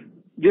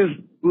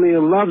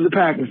 love the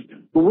Packers,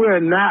 but we're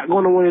not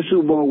going to win a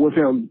Super Bowl with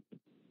him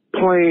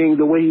playing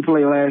the way he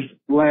played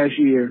last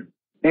year.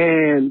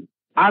 And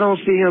I don't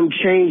see him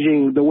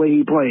changing the way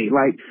he played.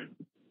 Like,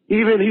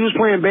 even he was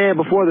playing bad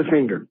before the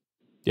finger.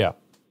 Yeah.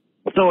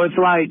 So it's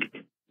like,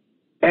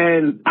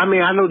 and I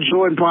mean, I know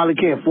Jordan probably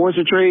can't force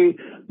a trade,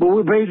 but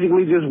we're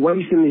basically just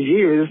wasting his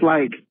year. It's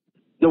like,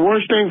 the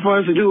worst thing for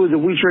us to do is if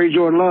we trade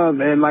Jordan Love,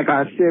 and like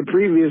I said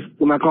previous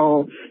when I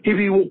called, he'd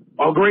be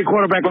a great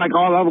quarterback like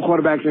all other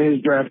quarterbacks in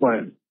his draft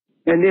class.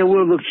 And then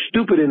we'll look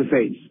stupid in the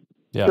face.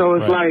 Yeah, so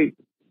it's like,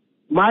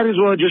 might as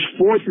well just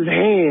force his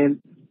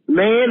hand,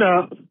 man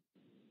up,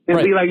 and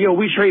be like, yo,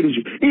 we traded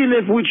you. Even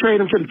if we trade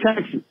him to the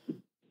Texans.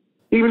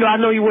 Even though I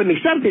know you wouldn't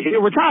accept it,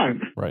 he'll retire.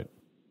 Right.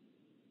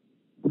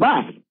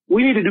 But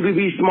we need to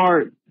be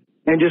smart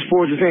and just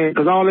force his hand,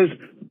 because all this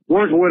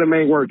working with him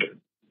ain't working.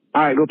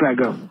 All right, go Pack,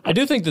 go. I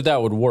do think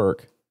that would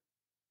work.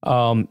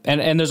 And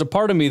there's a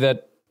part of me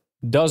that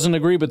doesn't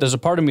agree, but there's a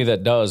part of me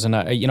that does. And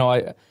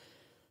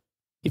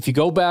if you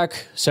go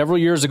back several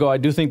years ago, I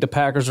do think the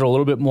Packers are a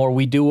little bit more,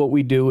 we do what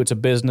we do. It's a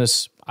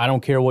business. I don't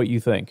care what you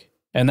think.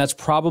 And that's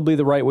probably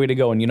the right way to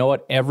go. And you know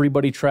what?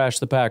 Everybody trashed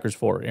the Packers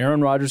for it.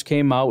 Aaron Rodgers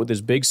came out with this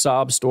big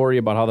sob story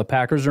about how the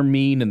Packers are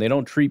mean and they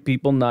don't treat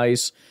people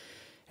nice.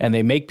 And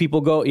they make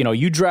people go,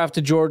 you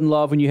drafted Jordan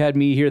Love when you had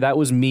me here. That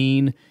was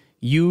mean.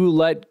 You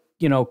let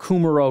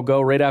Kumaro go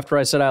right after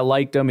I said I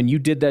liked him, and you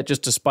did that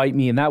just to spite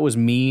me, and that was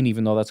mean,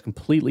 even though that's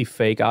completely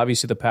fake.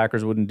 Obviously, the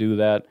Packers wouldn't do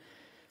that.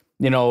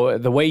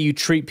 The way you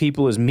treat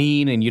people is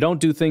mean, and you don't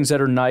do things that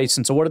are nice.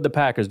 And so what did the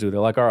Packers do? They're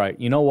like, all right,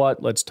 you know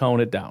what? Let's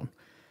tone it down.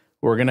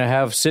 We're going to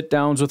have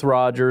sit-downs with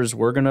Rodgers.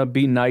 We're going to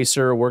be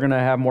nicer. We're going to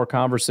have more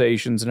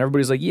conversations. And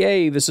everybody's like,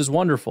 yay, this is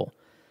wonderful.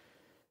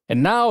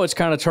 And now it's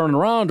kind of turning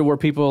around to where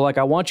people are like,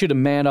 I want you to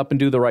man up and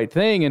do the right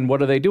thing. And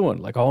what are they doing?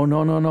 Like, oh,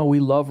 no, we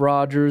love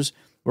Rodgers.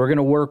 We're going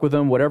to work with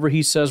him. Whatever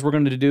he says, we're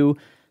going to do.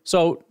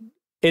 So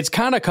it's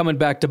kind of coming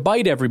back to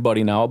bite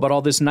everybody now about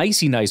all this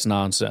nice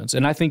nonsense.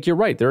 And I think you're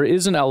right. There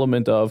is an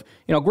element of,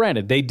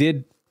 granted, they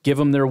did give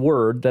them their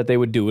word that they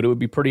would do it. It would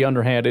be pretty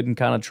underhanded and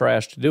kind of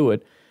trash to do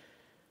it.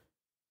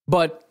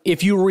 But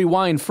if you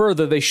rewind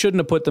further, they shouldn't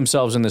have put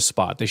themselves in this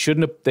spot. They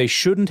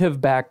shouldn't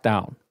have backed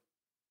down.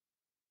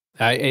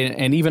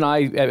 And even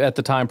I, at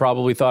the time,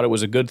 probably thought it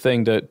was a good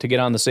thing to get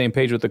on the same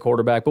page with the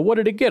quarterback. But what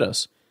did it get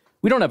us?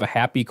 We don't have a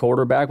happy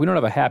quarterback. We don't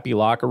have a happy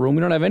locker room.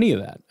 We don't have any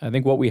of that. I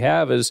think what we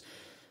have is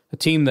a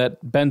team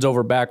that bends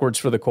over backwards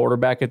for the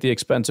quarterback at the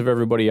expense of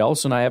everybody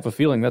else. And I have a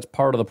feeling that's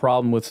part of the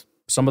problem with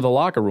some of the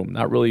locker room,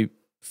 not really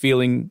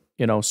feeling,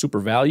 super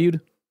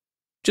valued.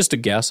 Just a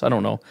guess. I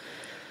don't know.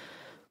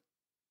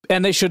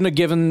 And they shouldn't have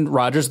given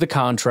Rodgers the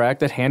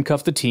contract that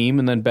handcuffed the team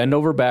and then bend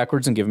over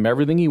backwards and give him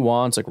everything he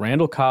wants, like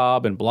Randall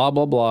Cobb and blah,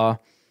 blah, blah.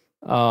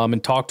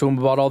 And talk to him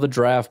about all the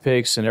draft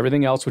picks and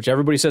everything else, which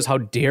everybody says, how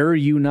dare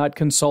you not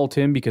consult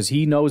him because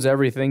he knows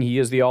everything. He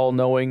is the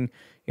all-knowing,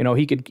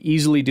 he could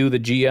easily do the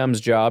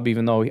GM's job,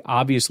 even though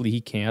obviously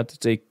he can't.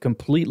 It's a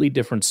completely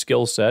different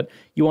skill set.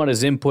 You want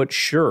his input?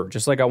 Sure.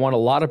 Just like I want a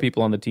lot of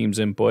people on the team's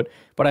input,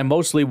 but I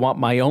mostly want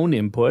my own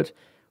input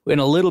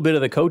and a little bit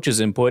of the coach's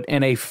input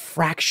and a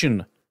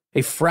fraction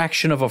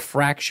of a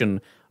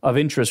fraction of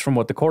interest from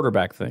what the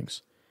quarterback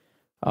thinks.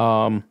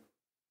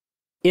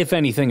 If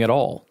anything at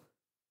all.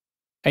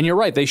 And you're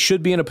right, they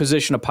should be in a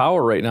position of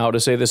power right now to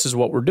say this is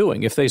what we're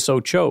doing, if they so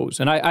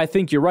chose. And I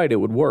think you're right, it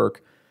would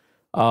work.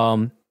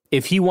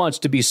 If he wants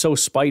to be so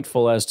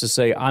spiteful as to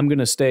say, I'm going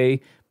to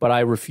stay, but I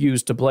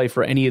refuse to play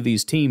for any of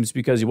these teams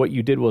because what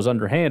you did was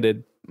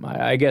underhanded,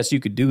 I guess you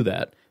could do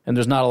that. And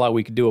there's not a lot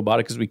we could do about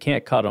it because we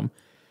can't cut him.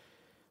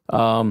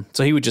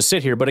 So he would just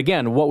sit here. But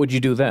again, what would you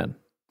do then?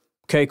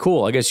 Okay,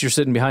 cool. I guess you're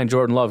sitting behind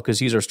Jordan Love because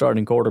he's our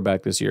starting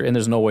quarterback this year, and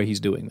there's no way he's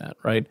doing that,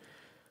 right?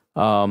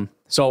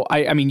 So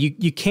I mean,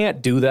 you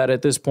can't do that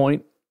at this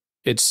point.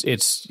 It's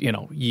it's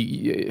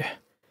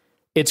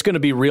going to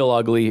be real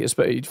ugly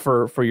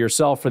for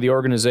yourself, for the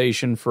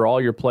organization, for all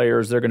your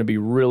players. They're going to be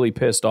really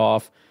pissed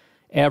off.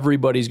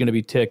 Everybody's going to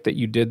be ticked that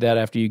you did that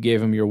after you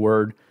gave him your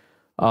word.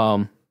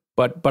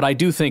 But I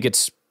do think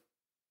it's,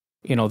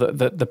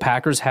 the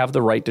Packers have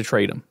the right to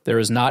trade him. There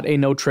is not a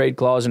no trade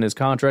clause in his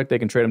contract. They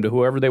can trade him to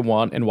whoever they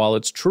want. And while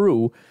it's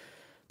true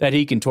that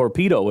he can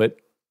torpedo it,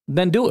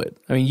 then do it.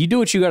 I mean, you do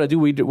what you got to do.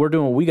 We're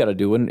doing what we got to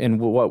do. And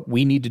what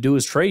we need to do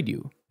is trade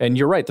you. And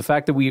you're right. The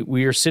fact that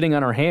we are sitting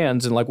on our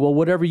hands and like, well,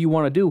 whatever you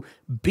want to do,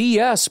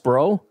 BS,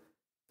 bro.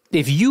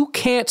 If you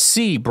can't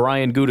see,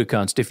 Brian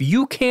Gutekunst, if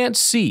you can't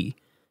see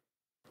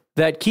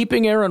that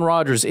keeping Aaron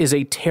Rodgers is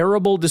a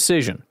terrible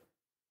decision,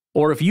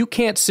 or if you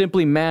can't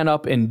simply man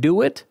up and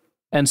do it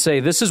and say,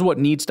 this is what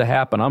needs to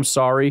happen, I'm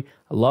sorry,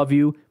 I love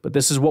you, but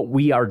this is what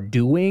we are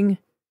doing,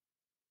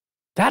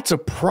 that's a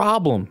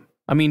problem.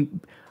 I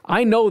mean,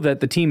 I know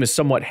that the team is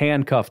somewhat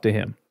handcuffed to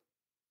him,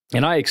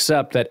 and I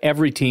accept that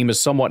every team is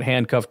somewhat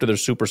handcuffed to their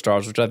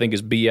superstars, which I think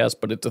is BS,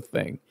 but it's a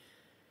thing,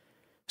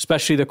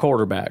 especially the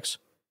quarterbacks.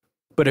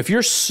 But if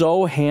you're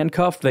so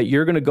handcuffed that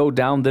you're going to go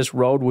down this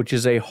road, which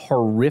is a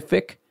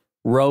horrific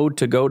road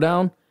to go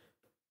down,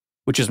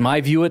 which is my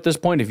view at this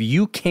point, if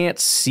you can't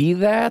see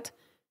that,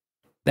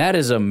 that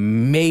is a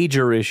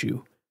major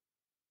issue,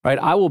 right?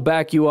 I will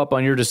back you up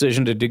on your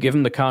decision to give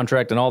him the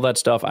contract and all that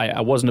stuff.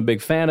 I wasn't a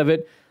big fan of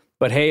it,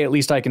 but hey, at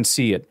least I can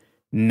see it.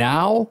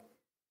 Now,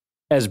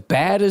 as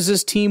bad as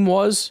this team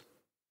was,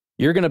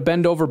 you're going to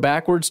bend over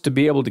backwards to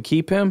be able to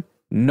keep him?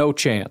 No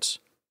chance.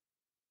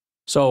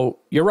 So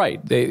you're right.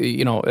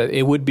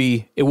 It would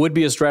be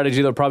a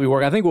strategy that would probably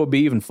work. I think what would be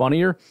even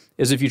funnier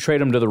is if you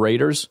trade him to the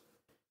Raiders,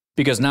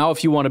 because now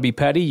if you want to be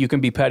petty, you can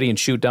be petty and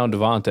shoot down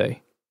Devontae.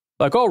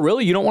 Like, oh,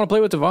 really? You don't want to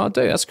play with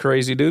Devontae? That's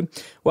crazy, dude.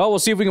 Well, we'll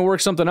see if we can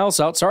work something else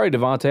out. Sorry,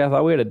 Devontae. I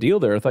thought we had a deal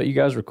there. I thought you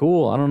guys were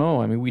cool. I don't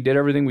know. I mean, we did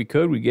everything we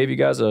could. We gave you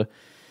guys a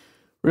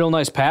real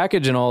nice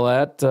package and all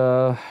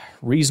that,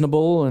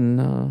 reasonable, and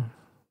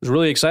was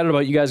really excited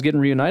about you guys getting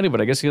reunited,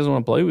 but I guess he doesn't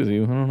want to play with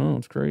you. I don't know.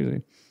 It's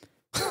crazy.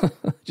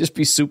 Just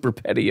be super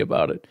petty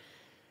about it.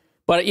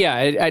 But yeah,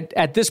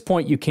 at this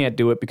point, you can't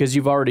do it because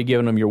you've already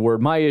given them your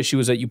word. My issue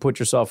is that you put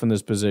yourself in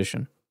this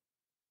position.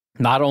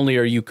 Not only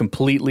are you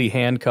completely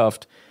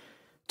handcuffed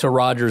to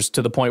Rodgers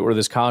to the point where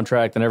this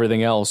contract and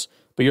everything else,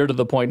 but you're to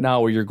the point now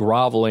where you're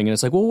groveling and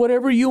it's like, well,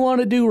 whatever you want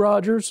to do,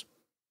 Rodgers.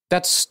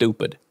 That's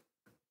stupid.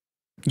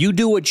 You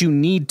do what you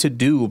need to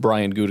do,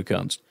 Brian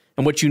Gutekunst.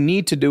 And what you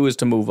need to do is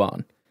to move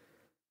on.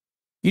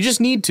 You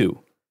just need to.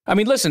 I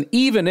mean, listen,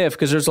 even if,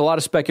 because there's a lot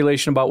of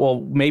speculation about,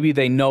 well, maybe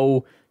they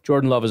know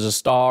Jordan Love is a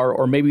star,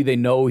 or maybe they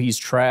know he's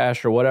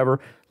trash or whatever.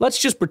 Let's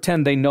just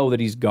pretend they know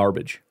that he's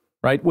garbage,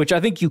 right? Which I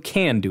think you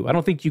can do. I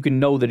don't think you can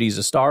know that he's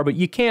a star, but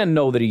you can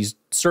know that he's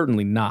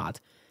certainly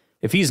not.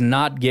 If he's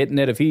not getting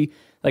it, if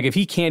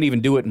he can't even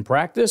do it in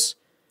practice,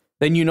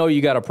 then you know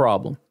you got a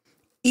problem.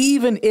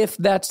 Even if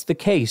that's the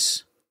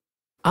case,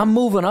 I'm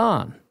moving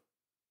on.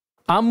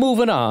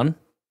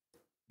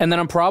 And then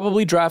I'm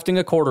probably drafting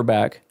a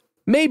quarterback.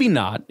 Maybe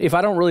not. If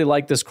I don't really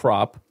like this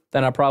crop,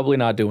 then I'm probably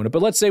not doing it.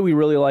 But let's say we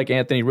really like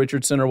Anthony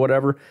Richardson or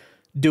whatever.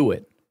 Do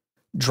it.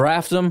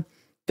 Draft him.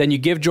 Then you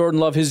give Jordan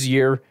Love his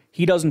year.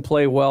 He doesn't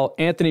play well.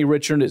 Anthony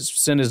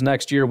Richardson is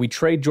next year. We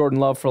trade Jordan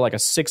Love for like a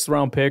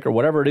 6th-round pick or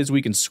whatever it is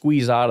we can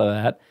squeeze out of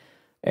that.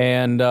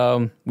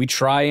 And we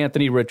try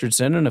Anthony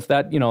Richardson. And if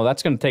that,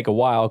 that's going to take a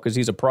while because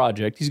he's a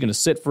project. He's going to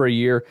sit for a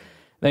year,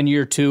 then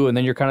year 2, and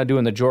then you're kind of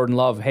doing the Jordan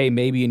Love, hey,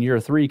 maybe in year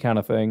 3 kind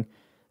of thing.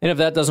 And if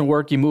that doesn't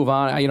work, you move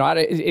on.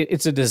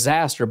 It's a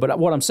disaster. But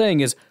what I'm saying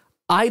is,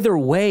 either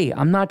way,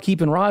 I'm not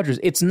keeping Rodgers.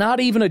 It's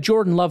not even a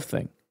Jordan Love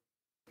thing.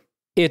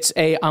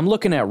 I'm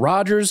looking at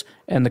Rodgers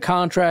and the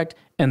contract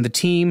and the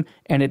team,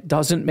 and it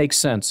doesn't make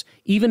sense.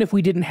 Even if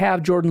we didn't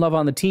have Jordan Love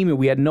on the team and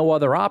we had no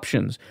other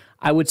options,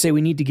 I would say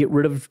we need to get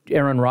rid of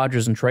Aaron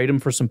Rodgers and trade him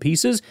for some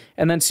pieces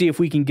and then see if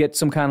we can get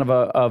some kind of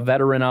a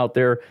veteran out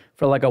there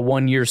for like a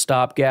 1-year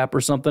stopgap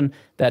or something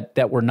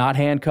that we're not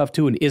handcuffed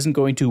to and isn't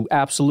going to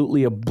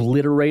absolutely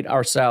obliterate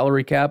our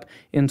salary cap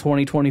in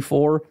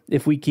 2024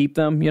 if we keep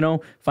them,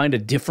 find a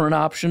different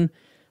option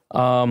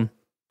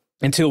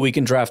until we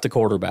can draft a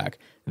quarterback.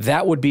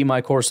 That would be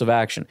my course of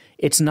action.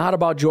 It's not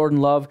about Jordan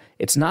Love.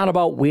 It's not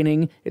about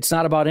winning. It's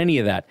not about any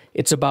of that.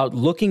 It's about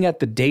looking at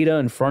the data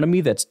in front of me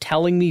that's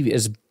telling me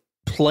as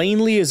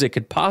plainly as it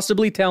could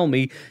possibly tell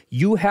me,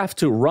 you have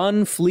to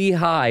run, flee,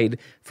 hide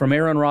from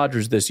Aaron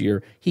Rodgers this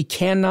year. He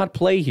cannot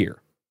play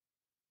here.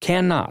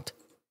 Cannot.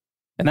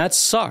 And that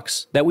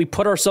sucks that we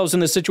put ourselves in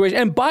this situation.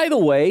 And by the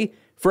way,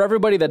 for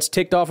everybody that's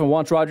ticked off and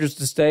wants Rodgers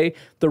to stay,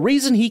 the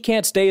reason he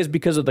can't stay is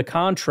because of the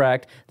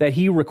contract that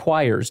he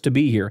requires to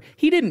be here.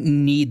 He didn't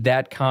need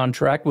that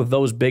contract with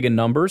those big of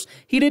numbers.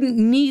 He didn't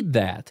need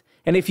that.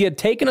 And if he had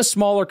taken a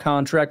smaller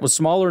contract with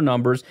smaller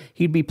numbers,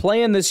 he'd be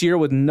playing this year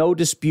with no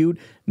dispute,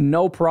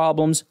 no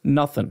problems,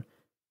 nothing.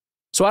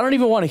 So I don't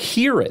even want to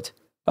hear it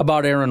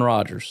about Aaron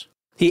Rodgers.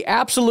 He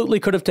absolutely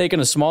could have taken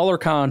a smaller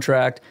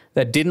contract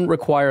that didn't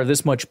require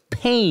this much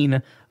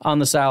pain on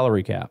the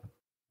salary cap.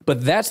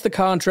 But that's the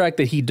contract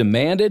that he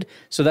demanded,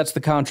 so that's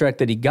the contract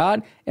that he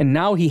got, and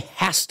now he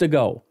has to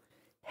go.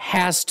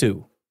 Has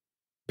to.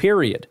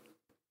 Period.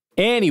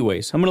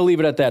 Anyways, I'm going to leave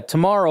it at that.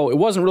 Tomorrow, it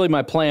wasn't really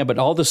my plan, but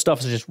all this stuff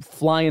is just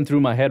flying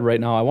through my head right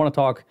now. I want to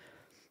talk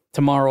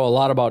tomorrow a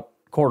lot about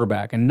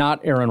quarterback and not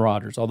Aaron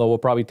Rodgers, although we'll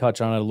probably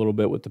touch on it a little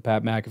bit with the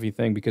Pat McAfee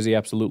thing because he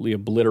absolutely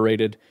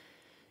obliterated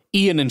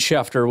Ian and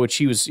Schefter, which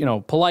he was,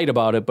 polite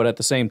about it, but at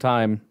the same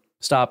time,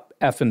 stop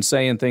effing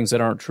saying things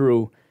that aren't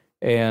true.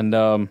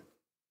 And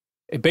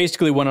it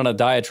basically went on a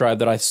diatribe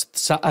that I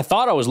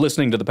thought I was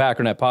listening to the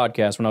Packernet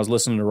podcast when I was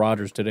listening to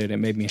Rodgers today, and it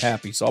made me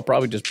happy. So I'll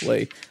probably just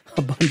play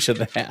a bunch of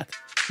that.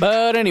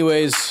 But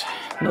anyways,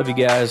 love you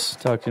guys.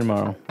 Talk to you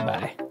tomorrow.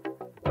 Bye.